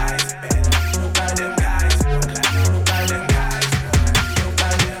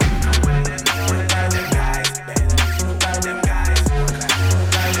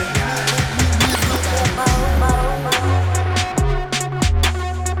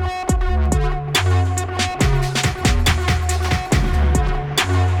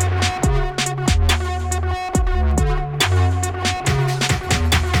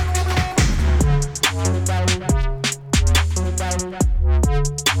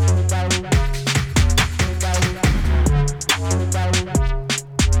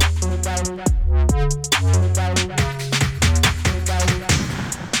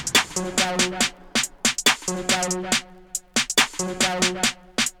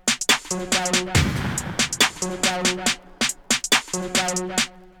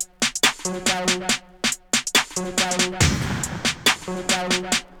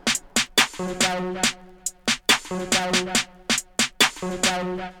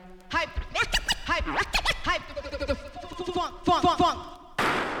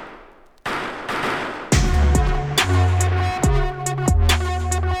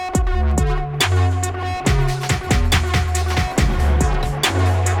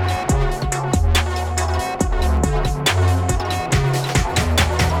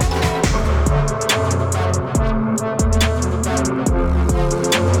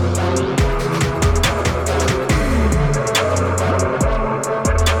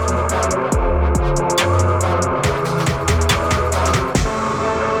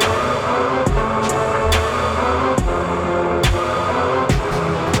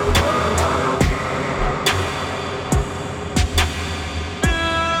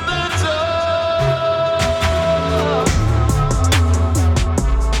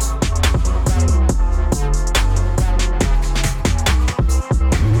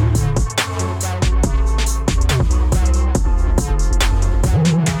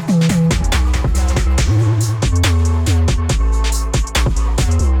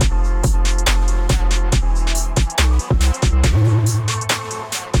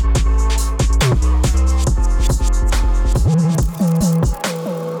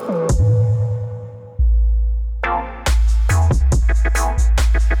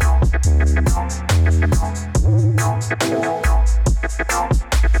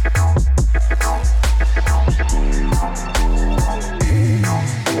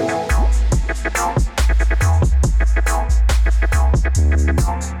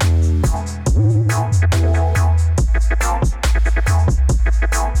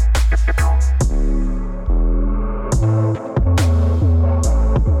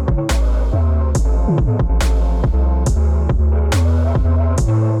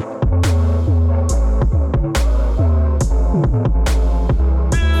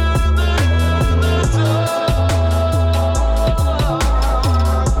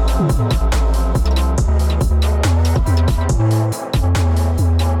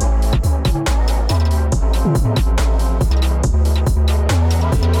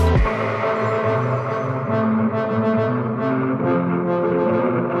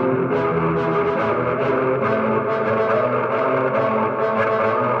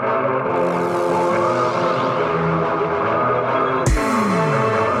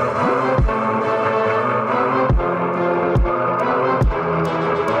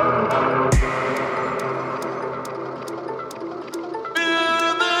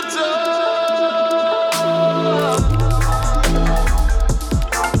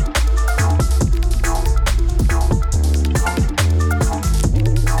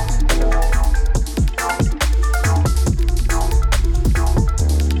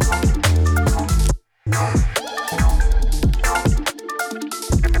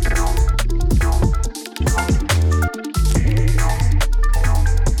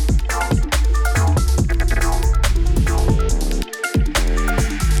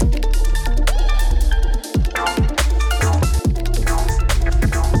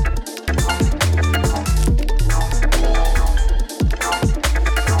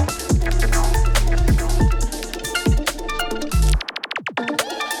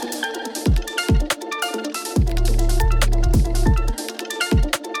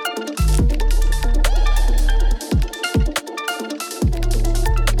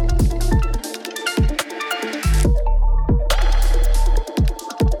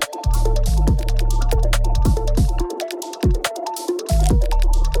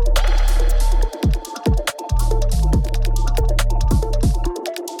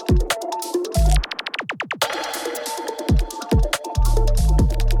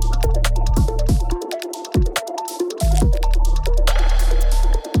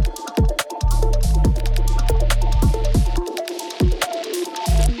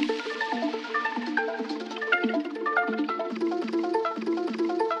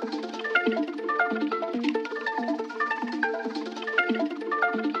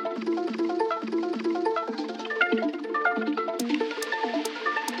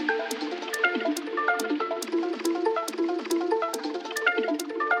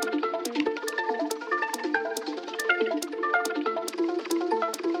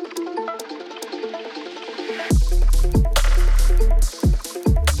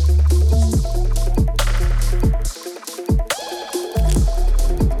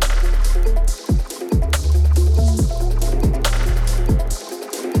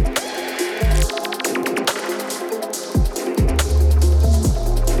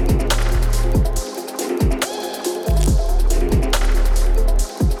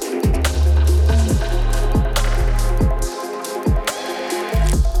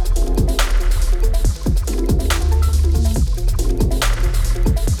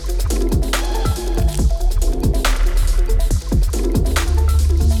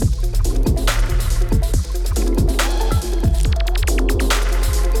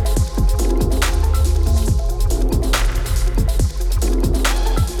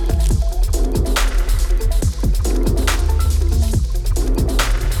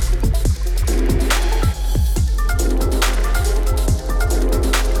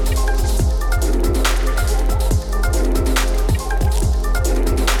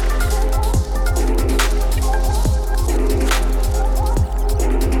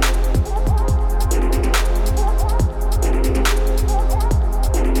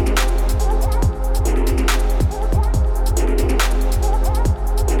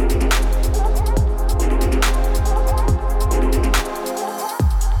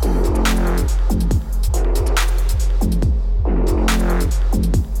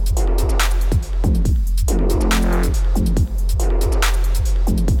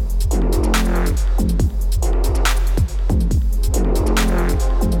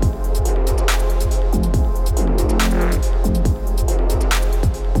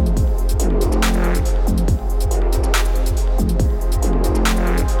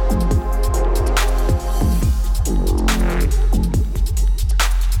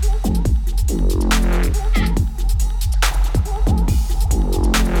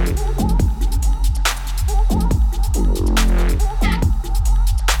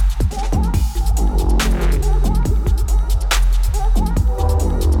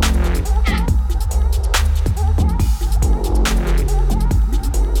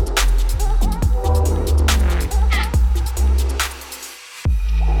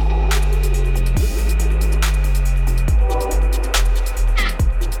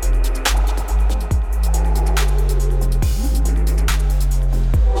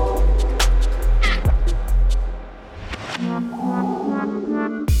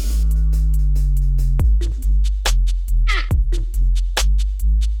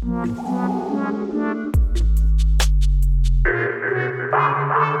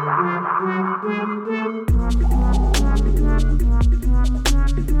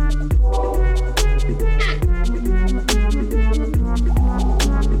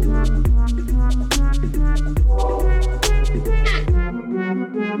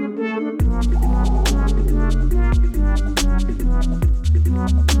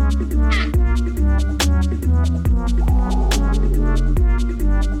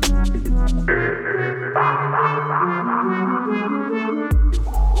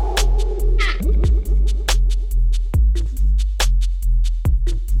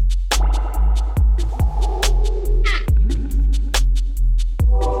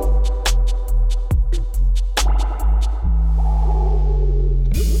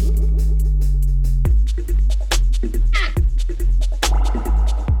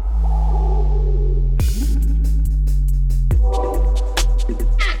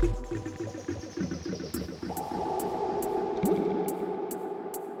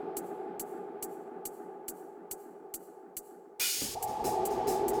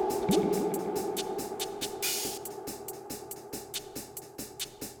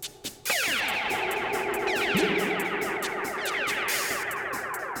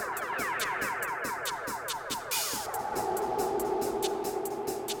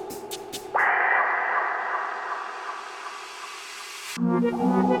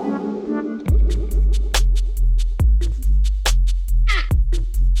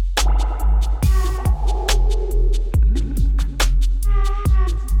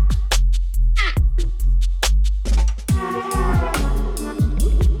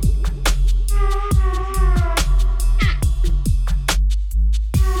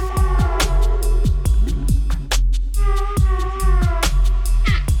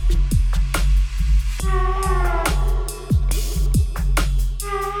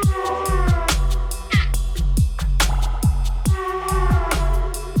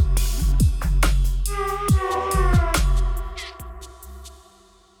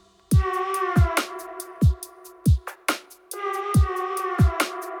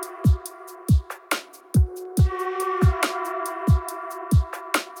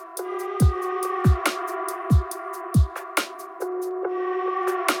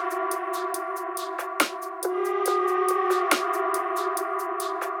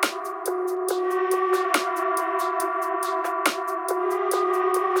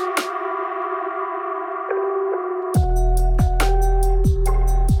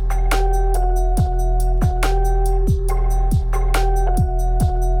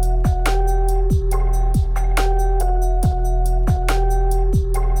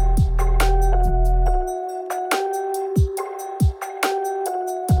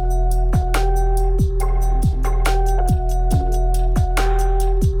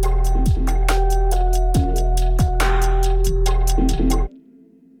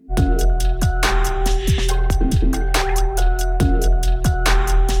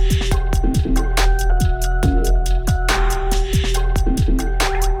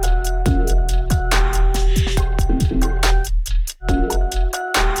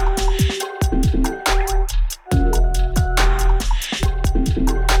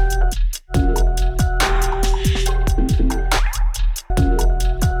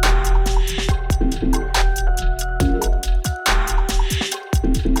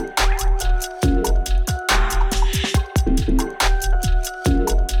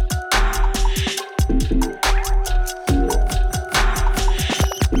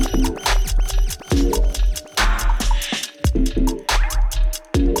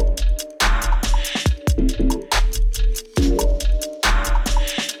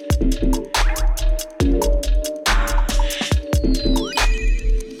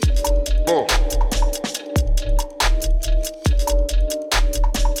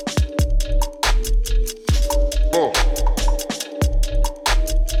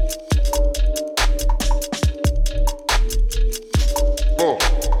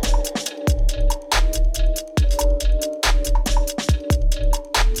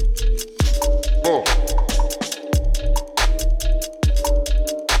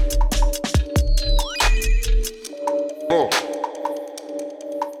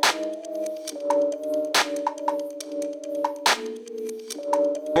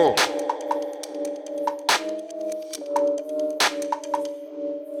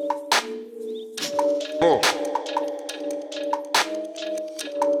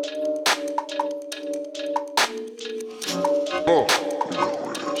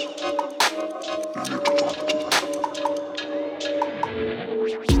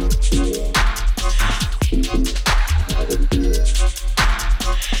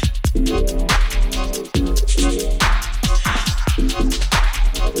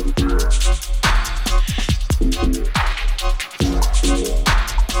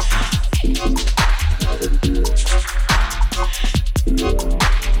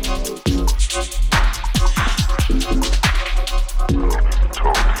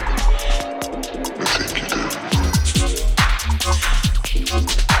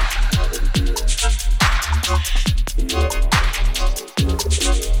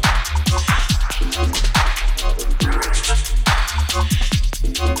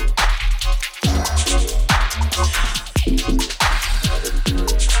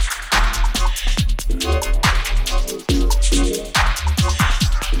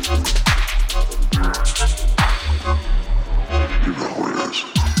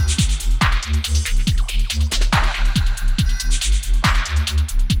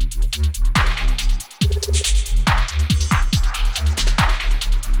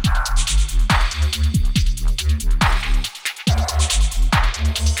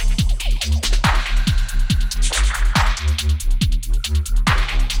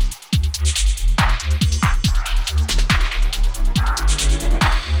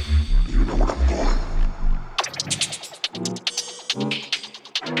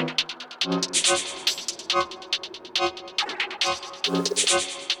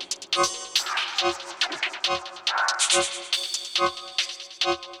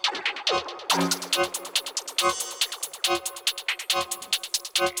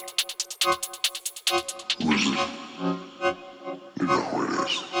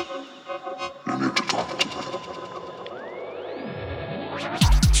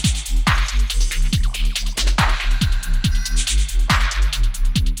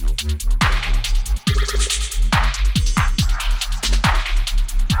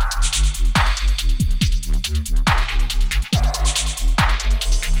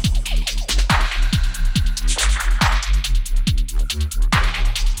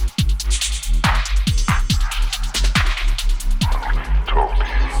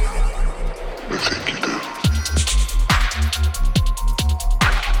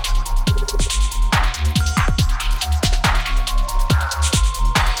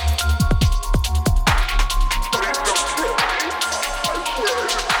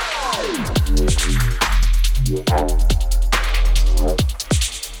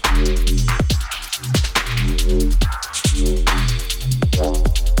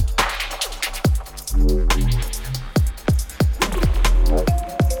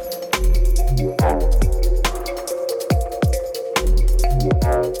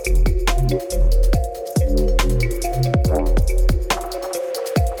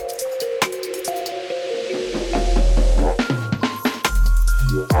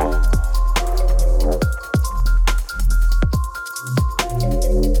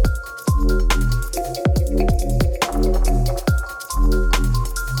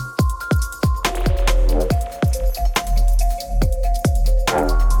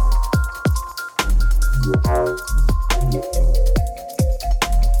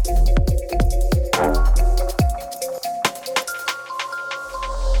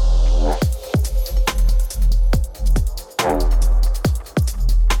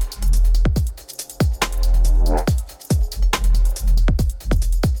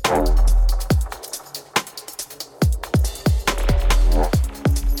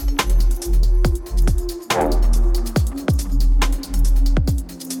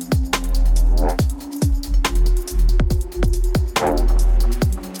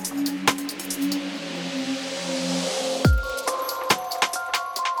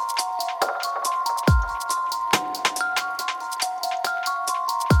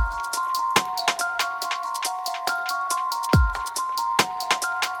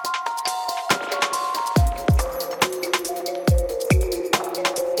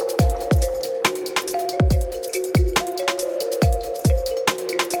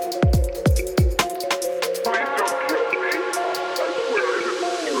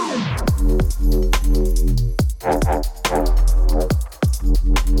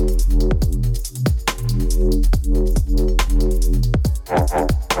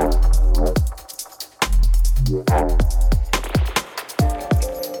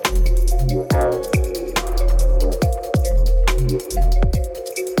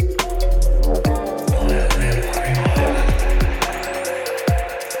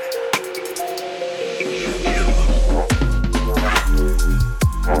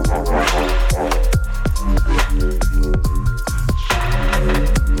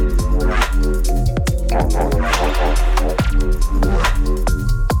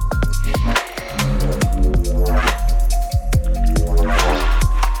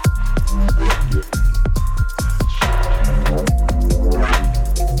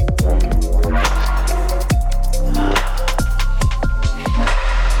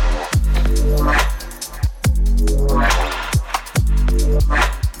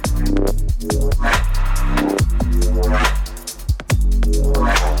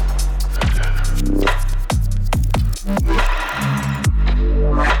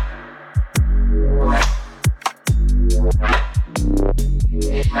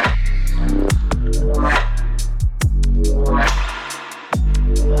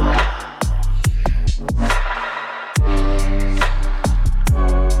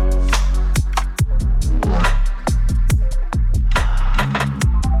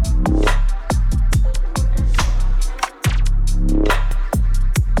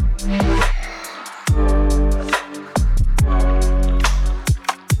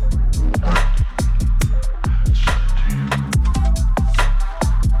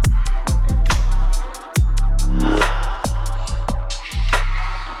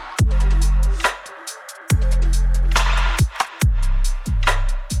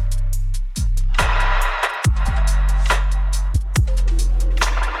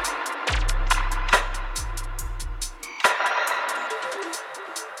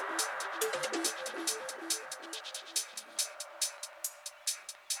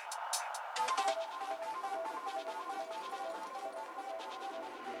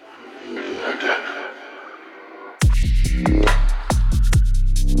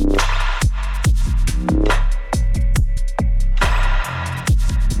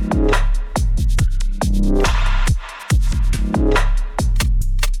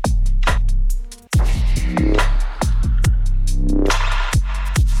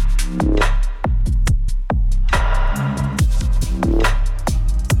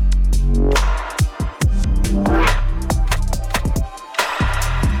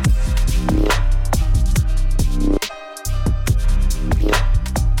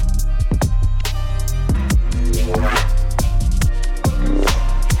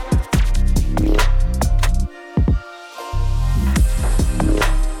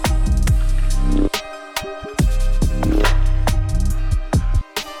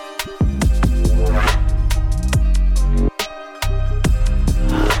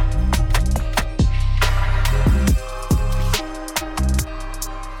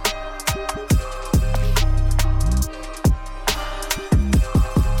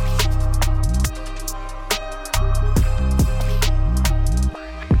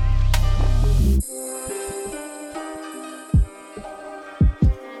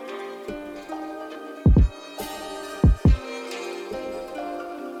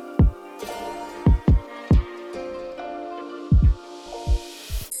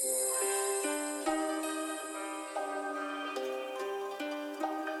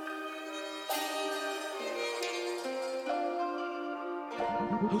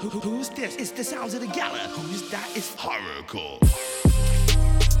 Who's this? It's the sounds of the gala. Who's that? It's Horrorcore.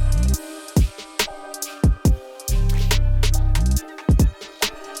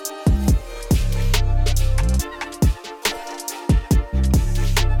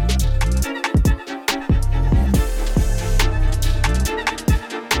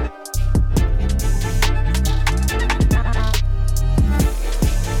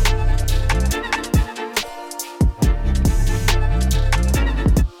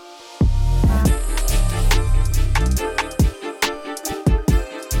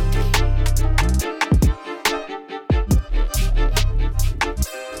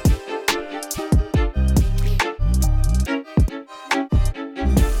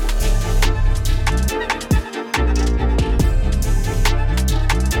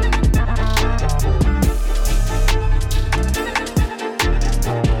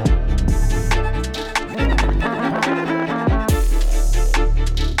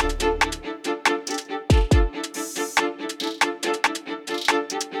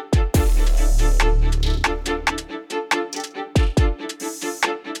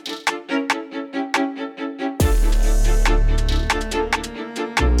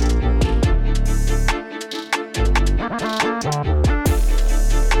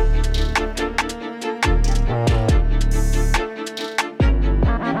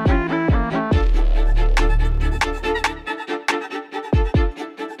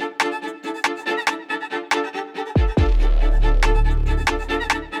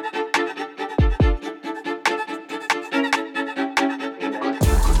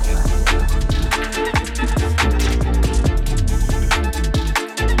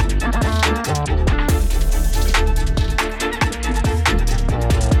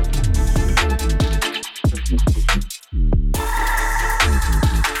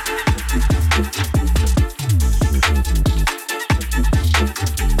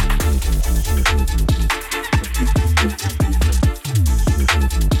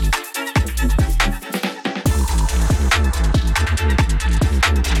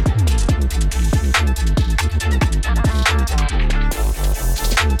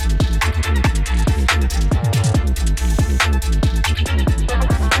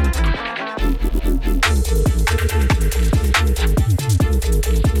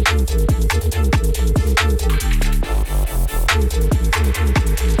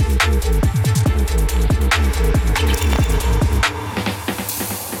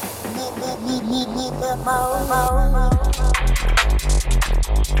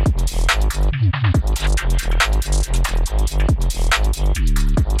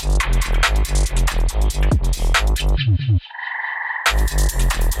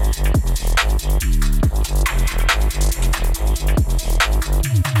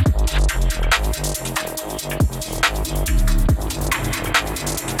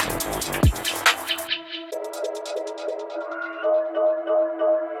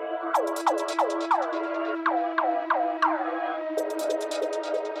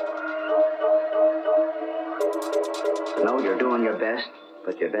 No, you're doing your best,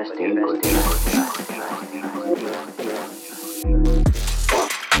 but your best ain't good.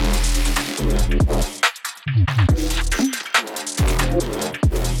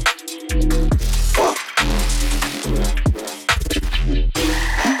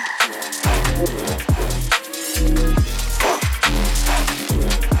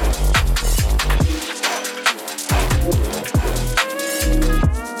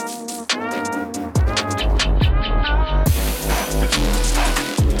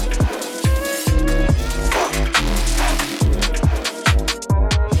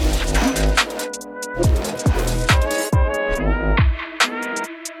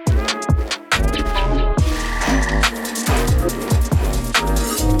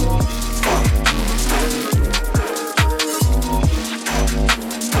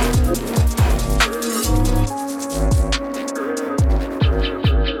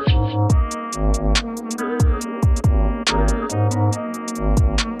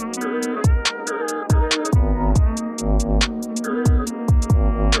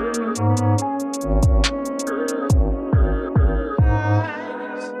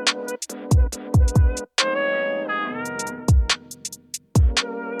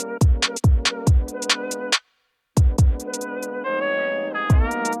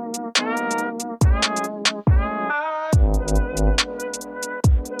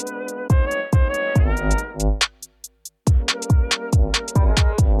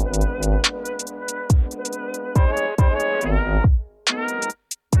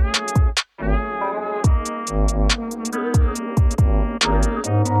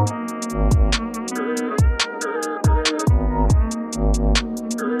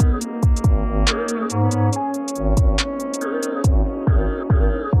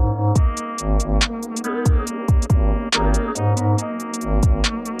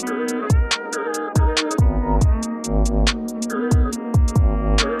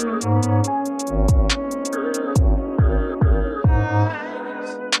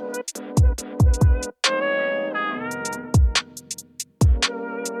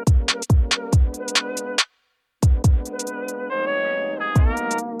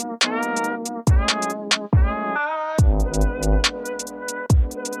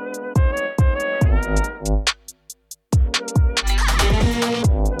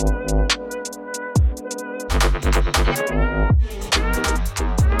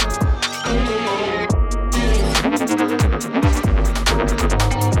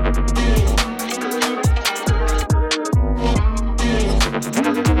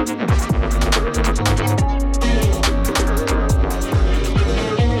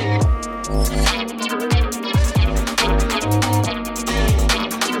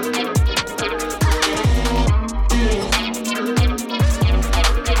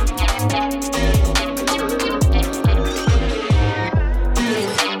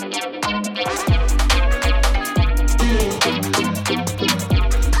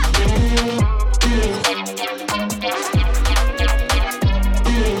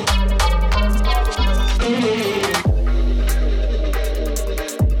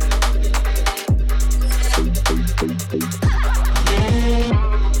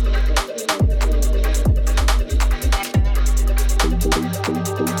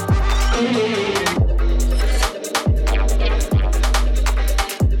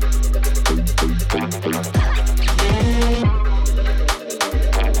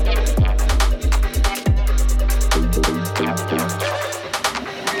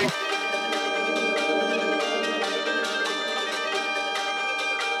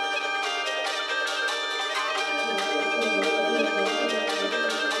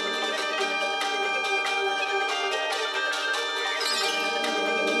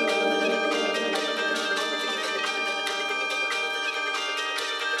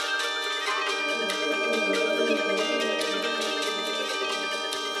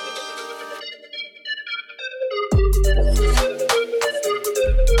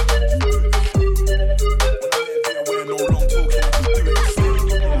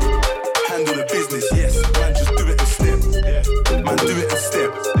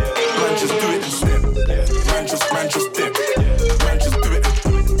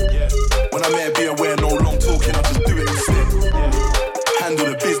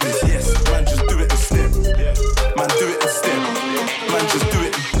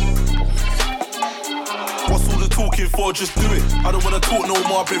 gotta just do it. I don't wanna talk no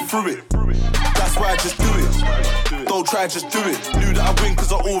more, I've been through it. That's why I just do it. Don't try, just do it. Knew that I win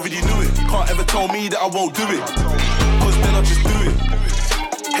cause I already knew it. Can't ever tell me that I won't do it, cause then I just do it.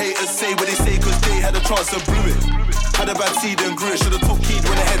 Haters say what they say cause they had a chance and blew it. Had a bad seed and grew it. Should've took heed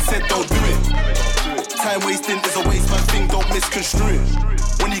when the head said don't do it. Time wasting is a waste, man thing, don't misconstrue it.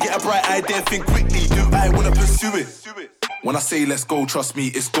 When you get a bright idea, think quickly, do I wanna pursue it? When I say let's go, trust me,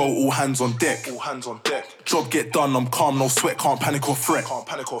 it's go, all hands on deck. All hands on deck. Job get done, I'm calm, no sweat, can't panic or fret. Can't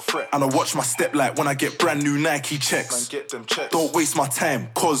panic or fret. And I watch my step like when I get brand new Nike checks. Man, get them checks. Don't waste my time,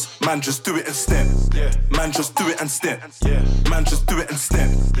 cause man just do it and step. Yeah. Man just do it and step. Yeah. Man just do it and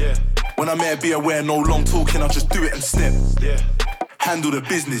step. Yeah. When I'm here, be aware, no long talking, I just do it and step. Yeah. Handle the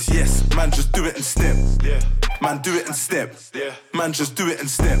business, yes. Man, just do it and step. Yeah. Man, do it and step. Yeah. Man, just do it and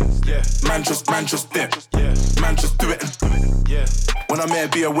step. Yeah. Man, just step. Yeah. Man, just do it and step. Yeah. When I'm here,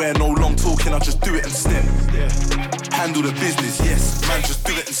 be aware, no long talking, I just do it and step. Yeah. Handle the business, yes. Man, just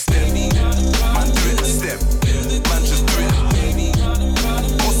do it and step. Man, do it and step. Man, just do it.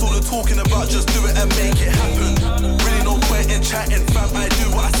 What's all the talking about? Just do it and make it happen. Really no point in chatting, fam. I do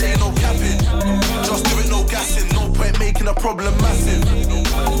what I say, no capping. Just do it, no gassing. No point making a problem massive.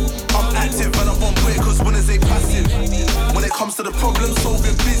 I'm active and I'm on point cause winners ain't passive. When it comes to the problem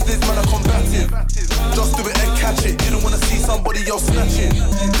solving business, man, I'm combative. Just do it and catch it. You don't wanna see somebody else snatch it.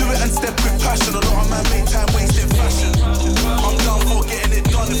 Do it and step with passion. A lot of man make time wasting fashion. I'm down for getting it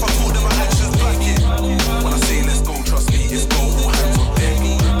done. If I told them my actions back it. When I say let's go, trust me, it's go, all hands on deck.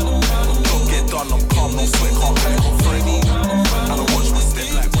 Don't get done, I'm calm, no sweat, can't panic or fret. And I watch my step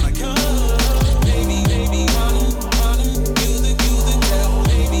like when I get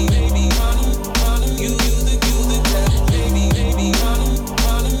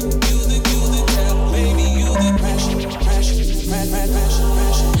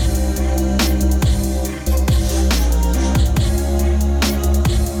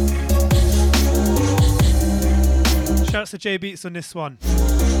Shouts to J Beats on this one.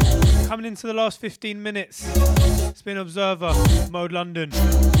 Coming into the last 15 minutes, it's been Observer, Mode London.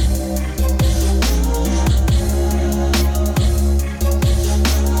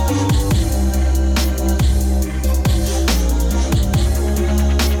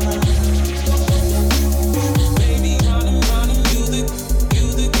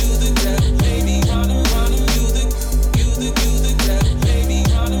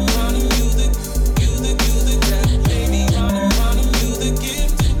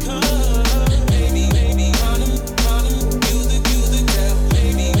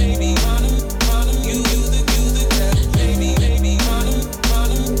 Baby,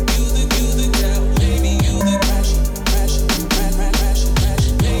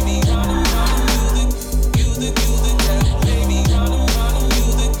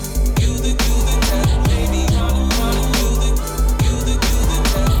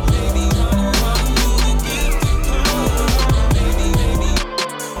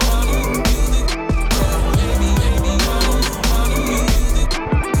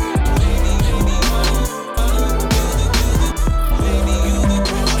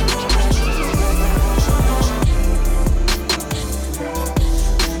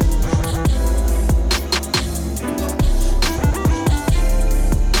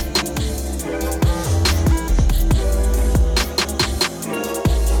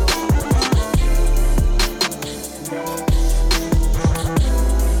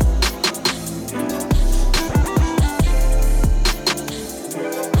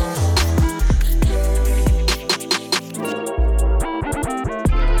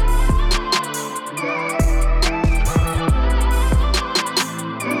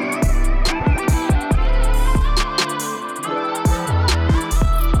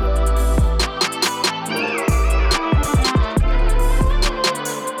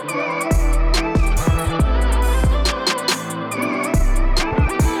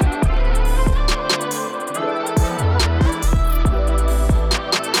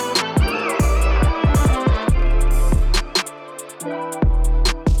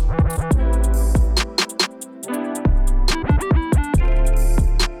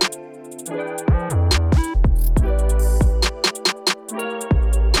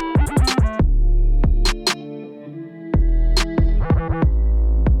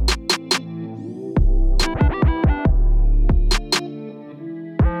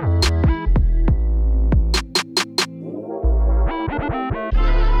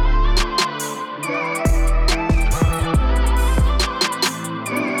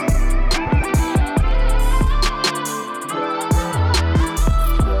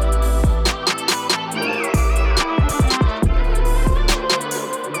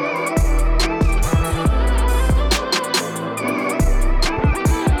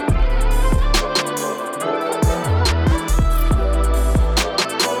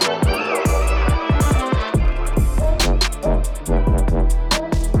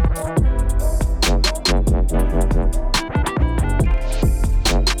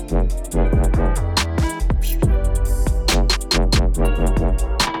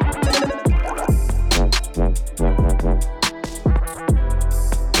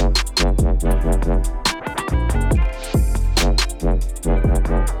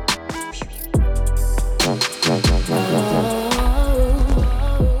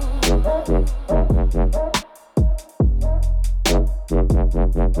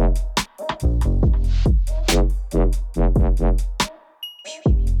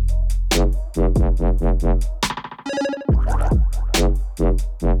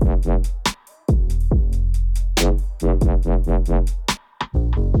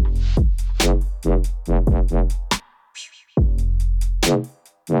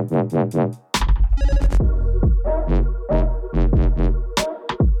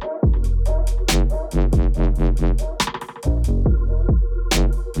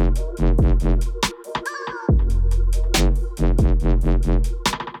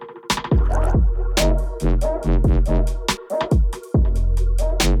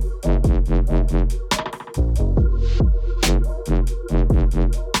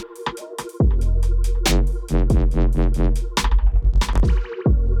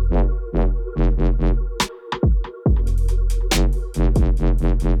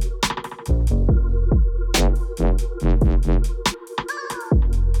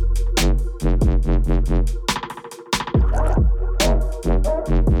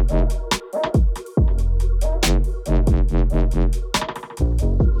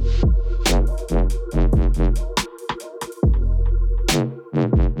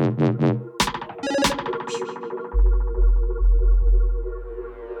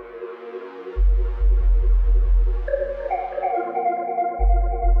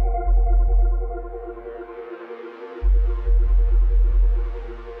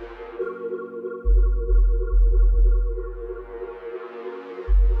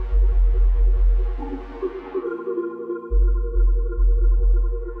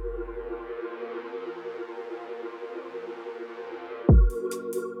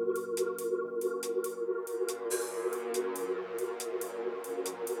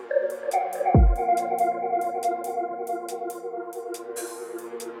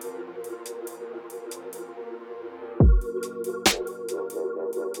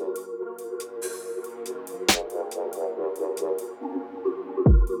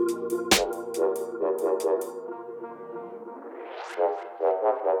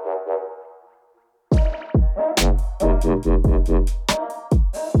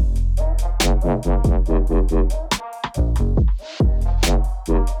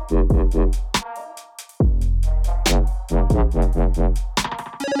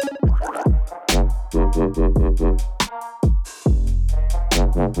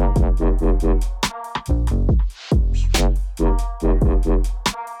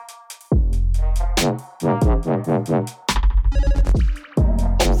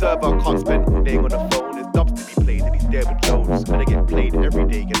 Observer can't spend all day on the phone. There's dubs to be played and he's there with loads. Gonna get played every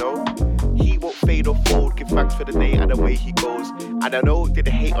day, you know. He won't fade or fold. Give thanks for the day and the way he goes. And I know that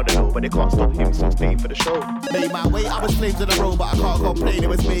they hate on the low, but they can't stop him, so stay for the show. Made my way, I was flames on the road, but I can't complain, it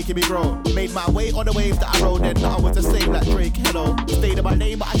was making me grow. Made my way on the waves that I rode, and I was the same like Drake, hello. Stayed in my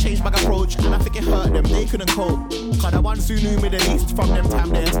lane, but I changed my approach, and I think it hurt them, they couldn't cope. Cause the ones who knew me the least, from them time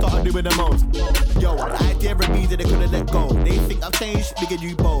there, started doing the most. Yo, the idea of me that they couldn't let go. They think I've changed, me and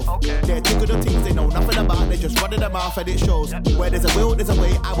you both. They're too good of things they know nothing about, they just running their mouth and it shows. Where there's a will, there's a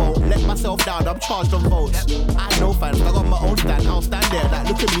way, I won't let myself down, I'm charged on votes. I know fans, I got my own stand, I'll stand there like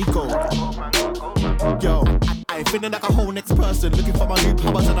look at me go. Yo, I ain't feeling like a whole next person, looking for my new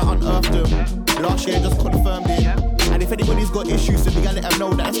powers and I unearthed them. Last year just confirmed it. And if anybody's got issues, then we gotta let them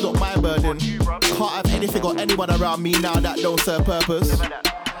know that it's not my burden. Can't have anything or anyone around me now that don't serve purpose.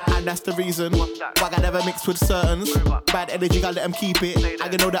 And that's the reason why I never mix with certains. Bad energy, gotta let them keep it. I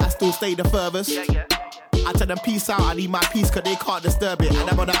can know that I still stay the furthest. I tell them peace out, I need my peace cause they can't disturb it. And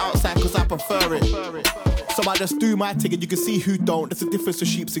I'm on the outside cause I prefer it. So I just do my thing and you can see who don't. There's a difference to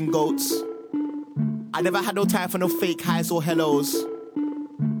sheeps and goats. I never had no time for no fake highs or hellos.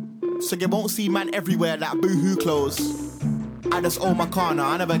 So you won't see man everywhere like boohoo clothes. I just own my corner,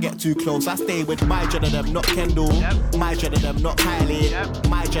 I never get too close. I stay with my gen of them, not Kendall. My gen of them, not Kylie.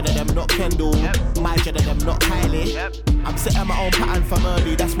 My gen of them, not Kendall. My gen of them, not Kylie. I'm setting my own pattern from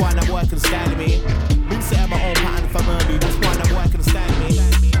early, that's why I'm working styling me. Been setting my own pattern from early, that's why I'm working styling me.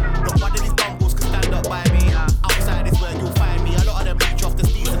 Not one of these bumbles can stand up by me. Outside is where you'll find me. A lot of them reach off the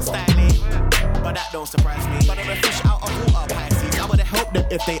steez and styling, but that don't surprise me. But I'm a fish out of water, Pisces. I wanna help them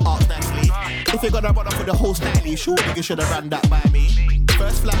if they ask nicely. If you're gonna run off with the whole stylie, sure nigga should've ran that by me.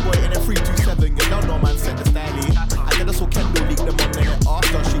 First flat boy in a 327, you don't know man sent the stylie. I then I saw Kendall leak them on minute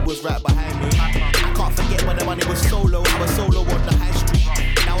after she was right behind me. I can't forget when the money was solo, I was solo on the high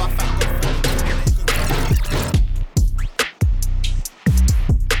street. Now I thank God for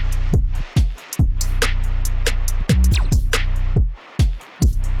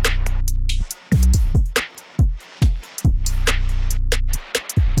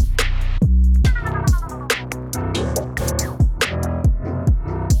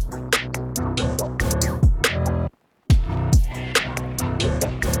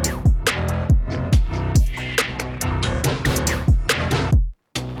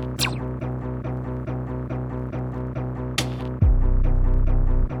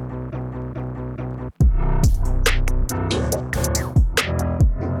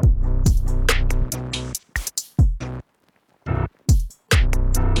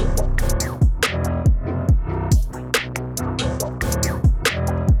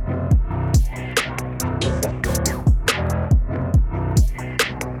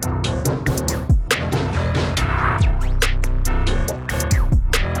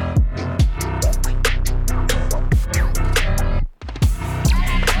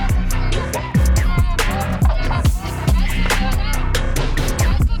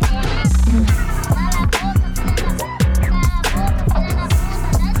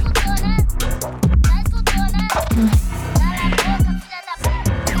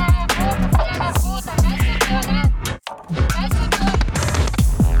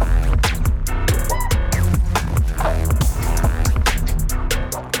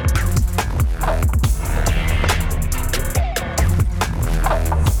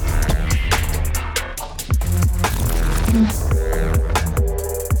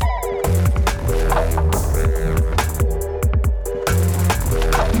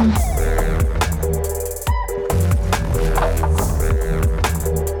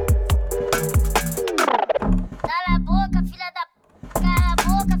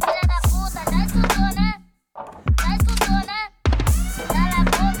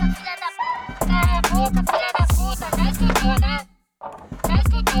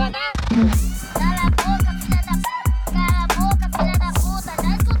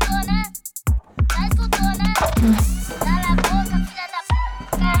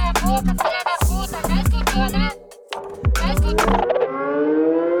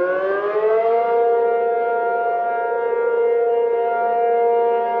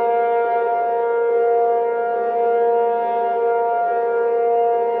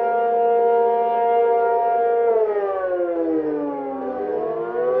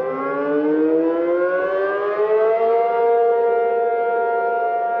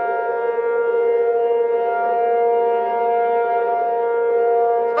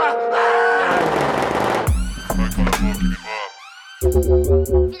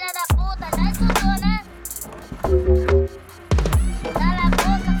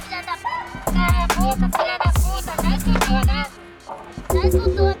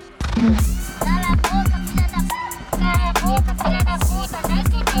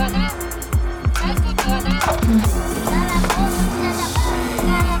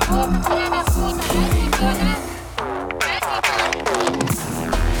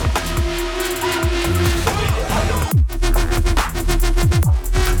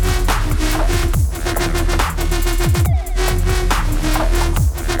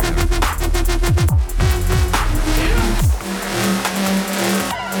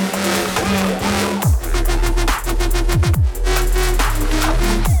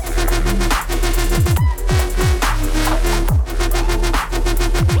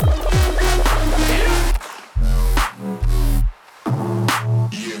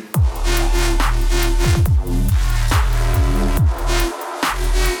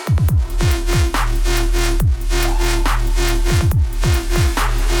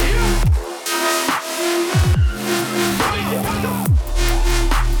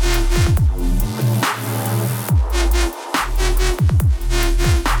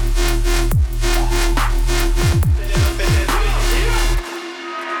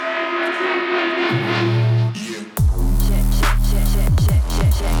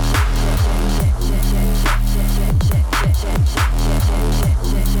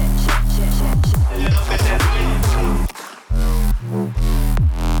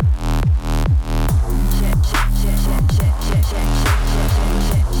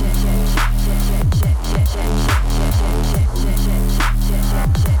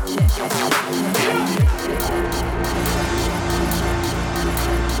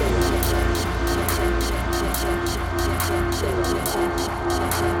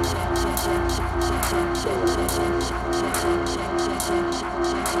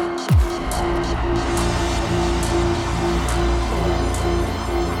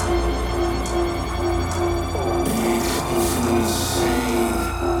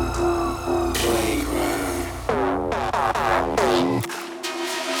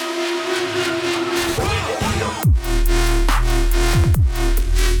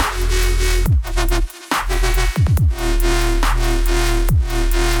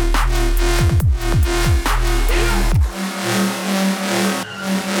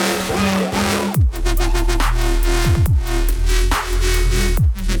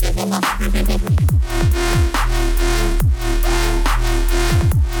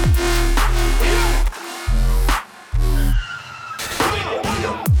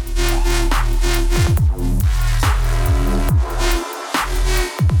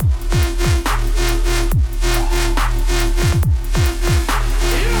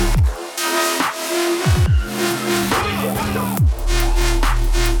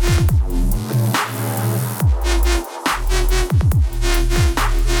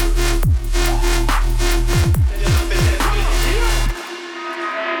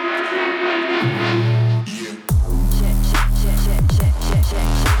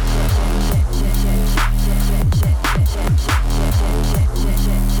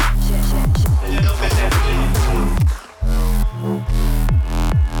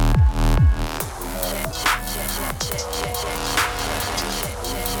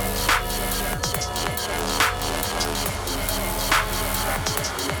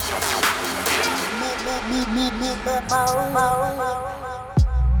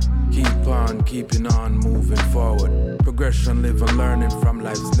on, keeping on, moving forward. Progression, live and learning from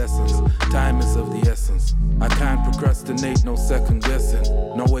life's lessons. Time is of the essence. I can't procrastinate, no second guessing.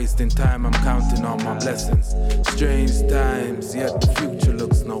 No wasting time, I'm counting on my blessings. Strange times, yet the future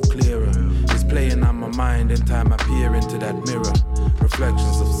looks no clearer. It's playing on my mind in time I peer into that mirror.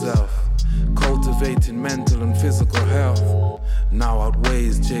 Reflections of self, cultivating mental and physical health. Now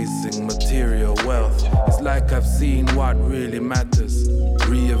outweighs chasing material wealth. It's like I've seen what really matters.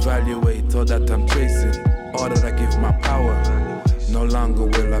 Reevaluate all that I'm chasing, all that I give my power. No longer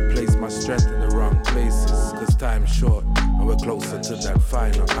will I place my strength in the wrong places, cause time's short and we're closer to that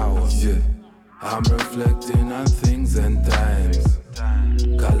final hour. Yeah, I'm reflecting on things and times,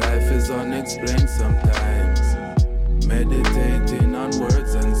 cause life is unexplained sometimes. Meditating on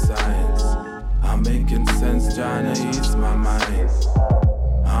words and signs, I'm making sense, trying to ease my mind.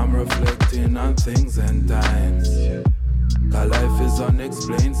 I'm reflecting on things and times, cause life is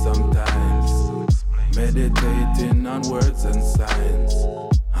unexplained sometimes. Meditating on words and signs,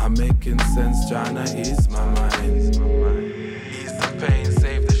 I'm making sense, trying to ease my mind. Ease the pain,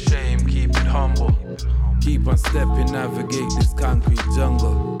 save the shame, keep it humble. Keep on stepping, navigate this concrete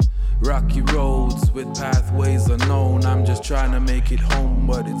jungle. Rocky roads with pathways unknown. I'm just trying to make it home,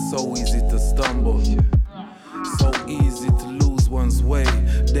 but it's so easy to stumble. So easy to lose one's way.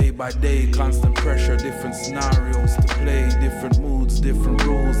 Day by day, constant pressure, different scenarios to play. Different moods, different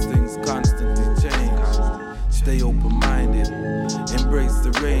rules, things constantly change. Stay open-minded, embrace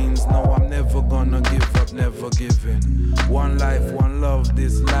the reins. No, I'm never gonna give up, never giving. One life, one love,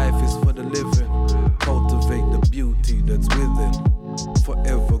 this life is for the living. Cultivate the beauty that's within.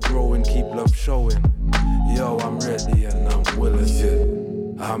 Forever growing, keep love showing. Yo, I'm ready and I'm willing.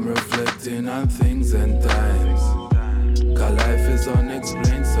 Yeah, I'm reflecting on things and times, cause life is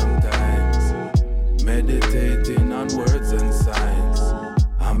unexplained sometimes. Meditating on words and signs,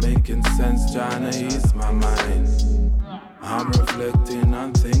 I'm making sense, trying to ease my mind. I'm reflecting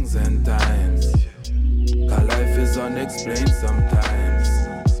on things and times, cause life is unexplained sometimes.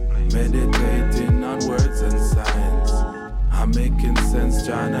 Meditating on words and signs, I'm making sense,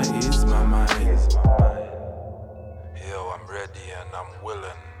 trying to ease my mind. Yo, I'm ready and I'm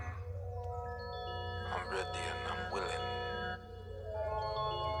willing. I'm ready and I'm willing.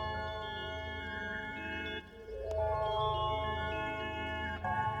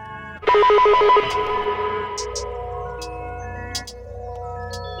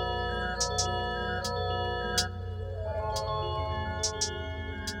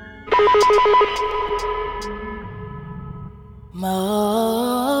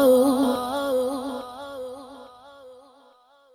 More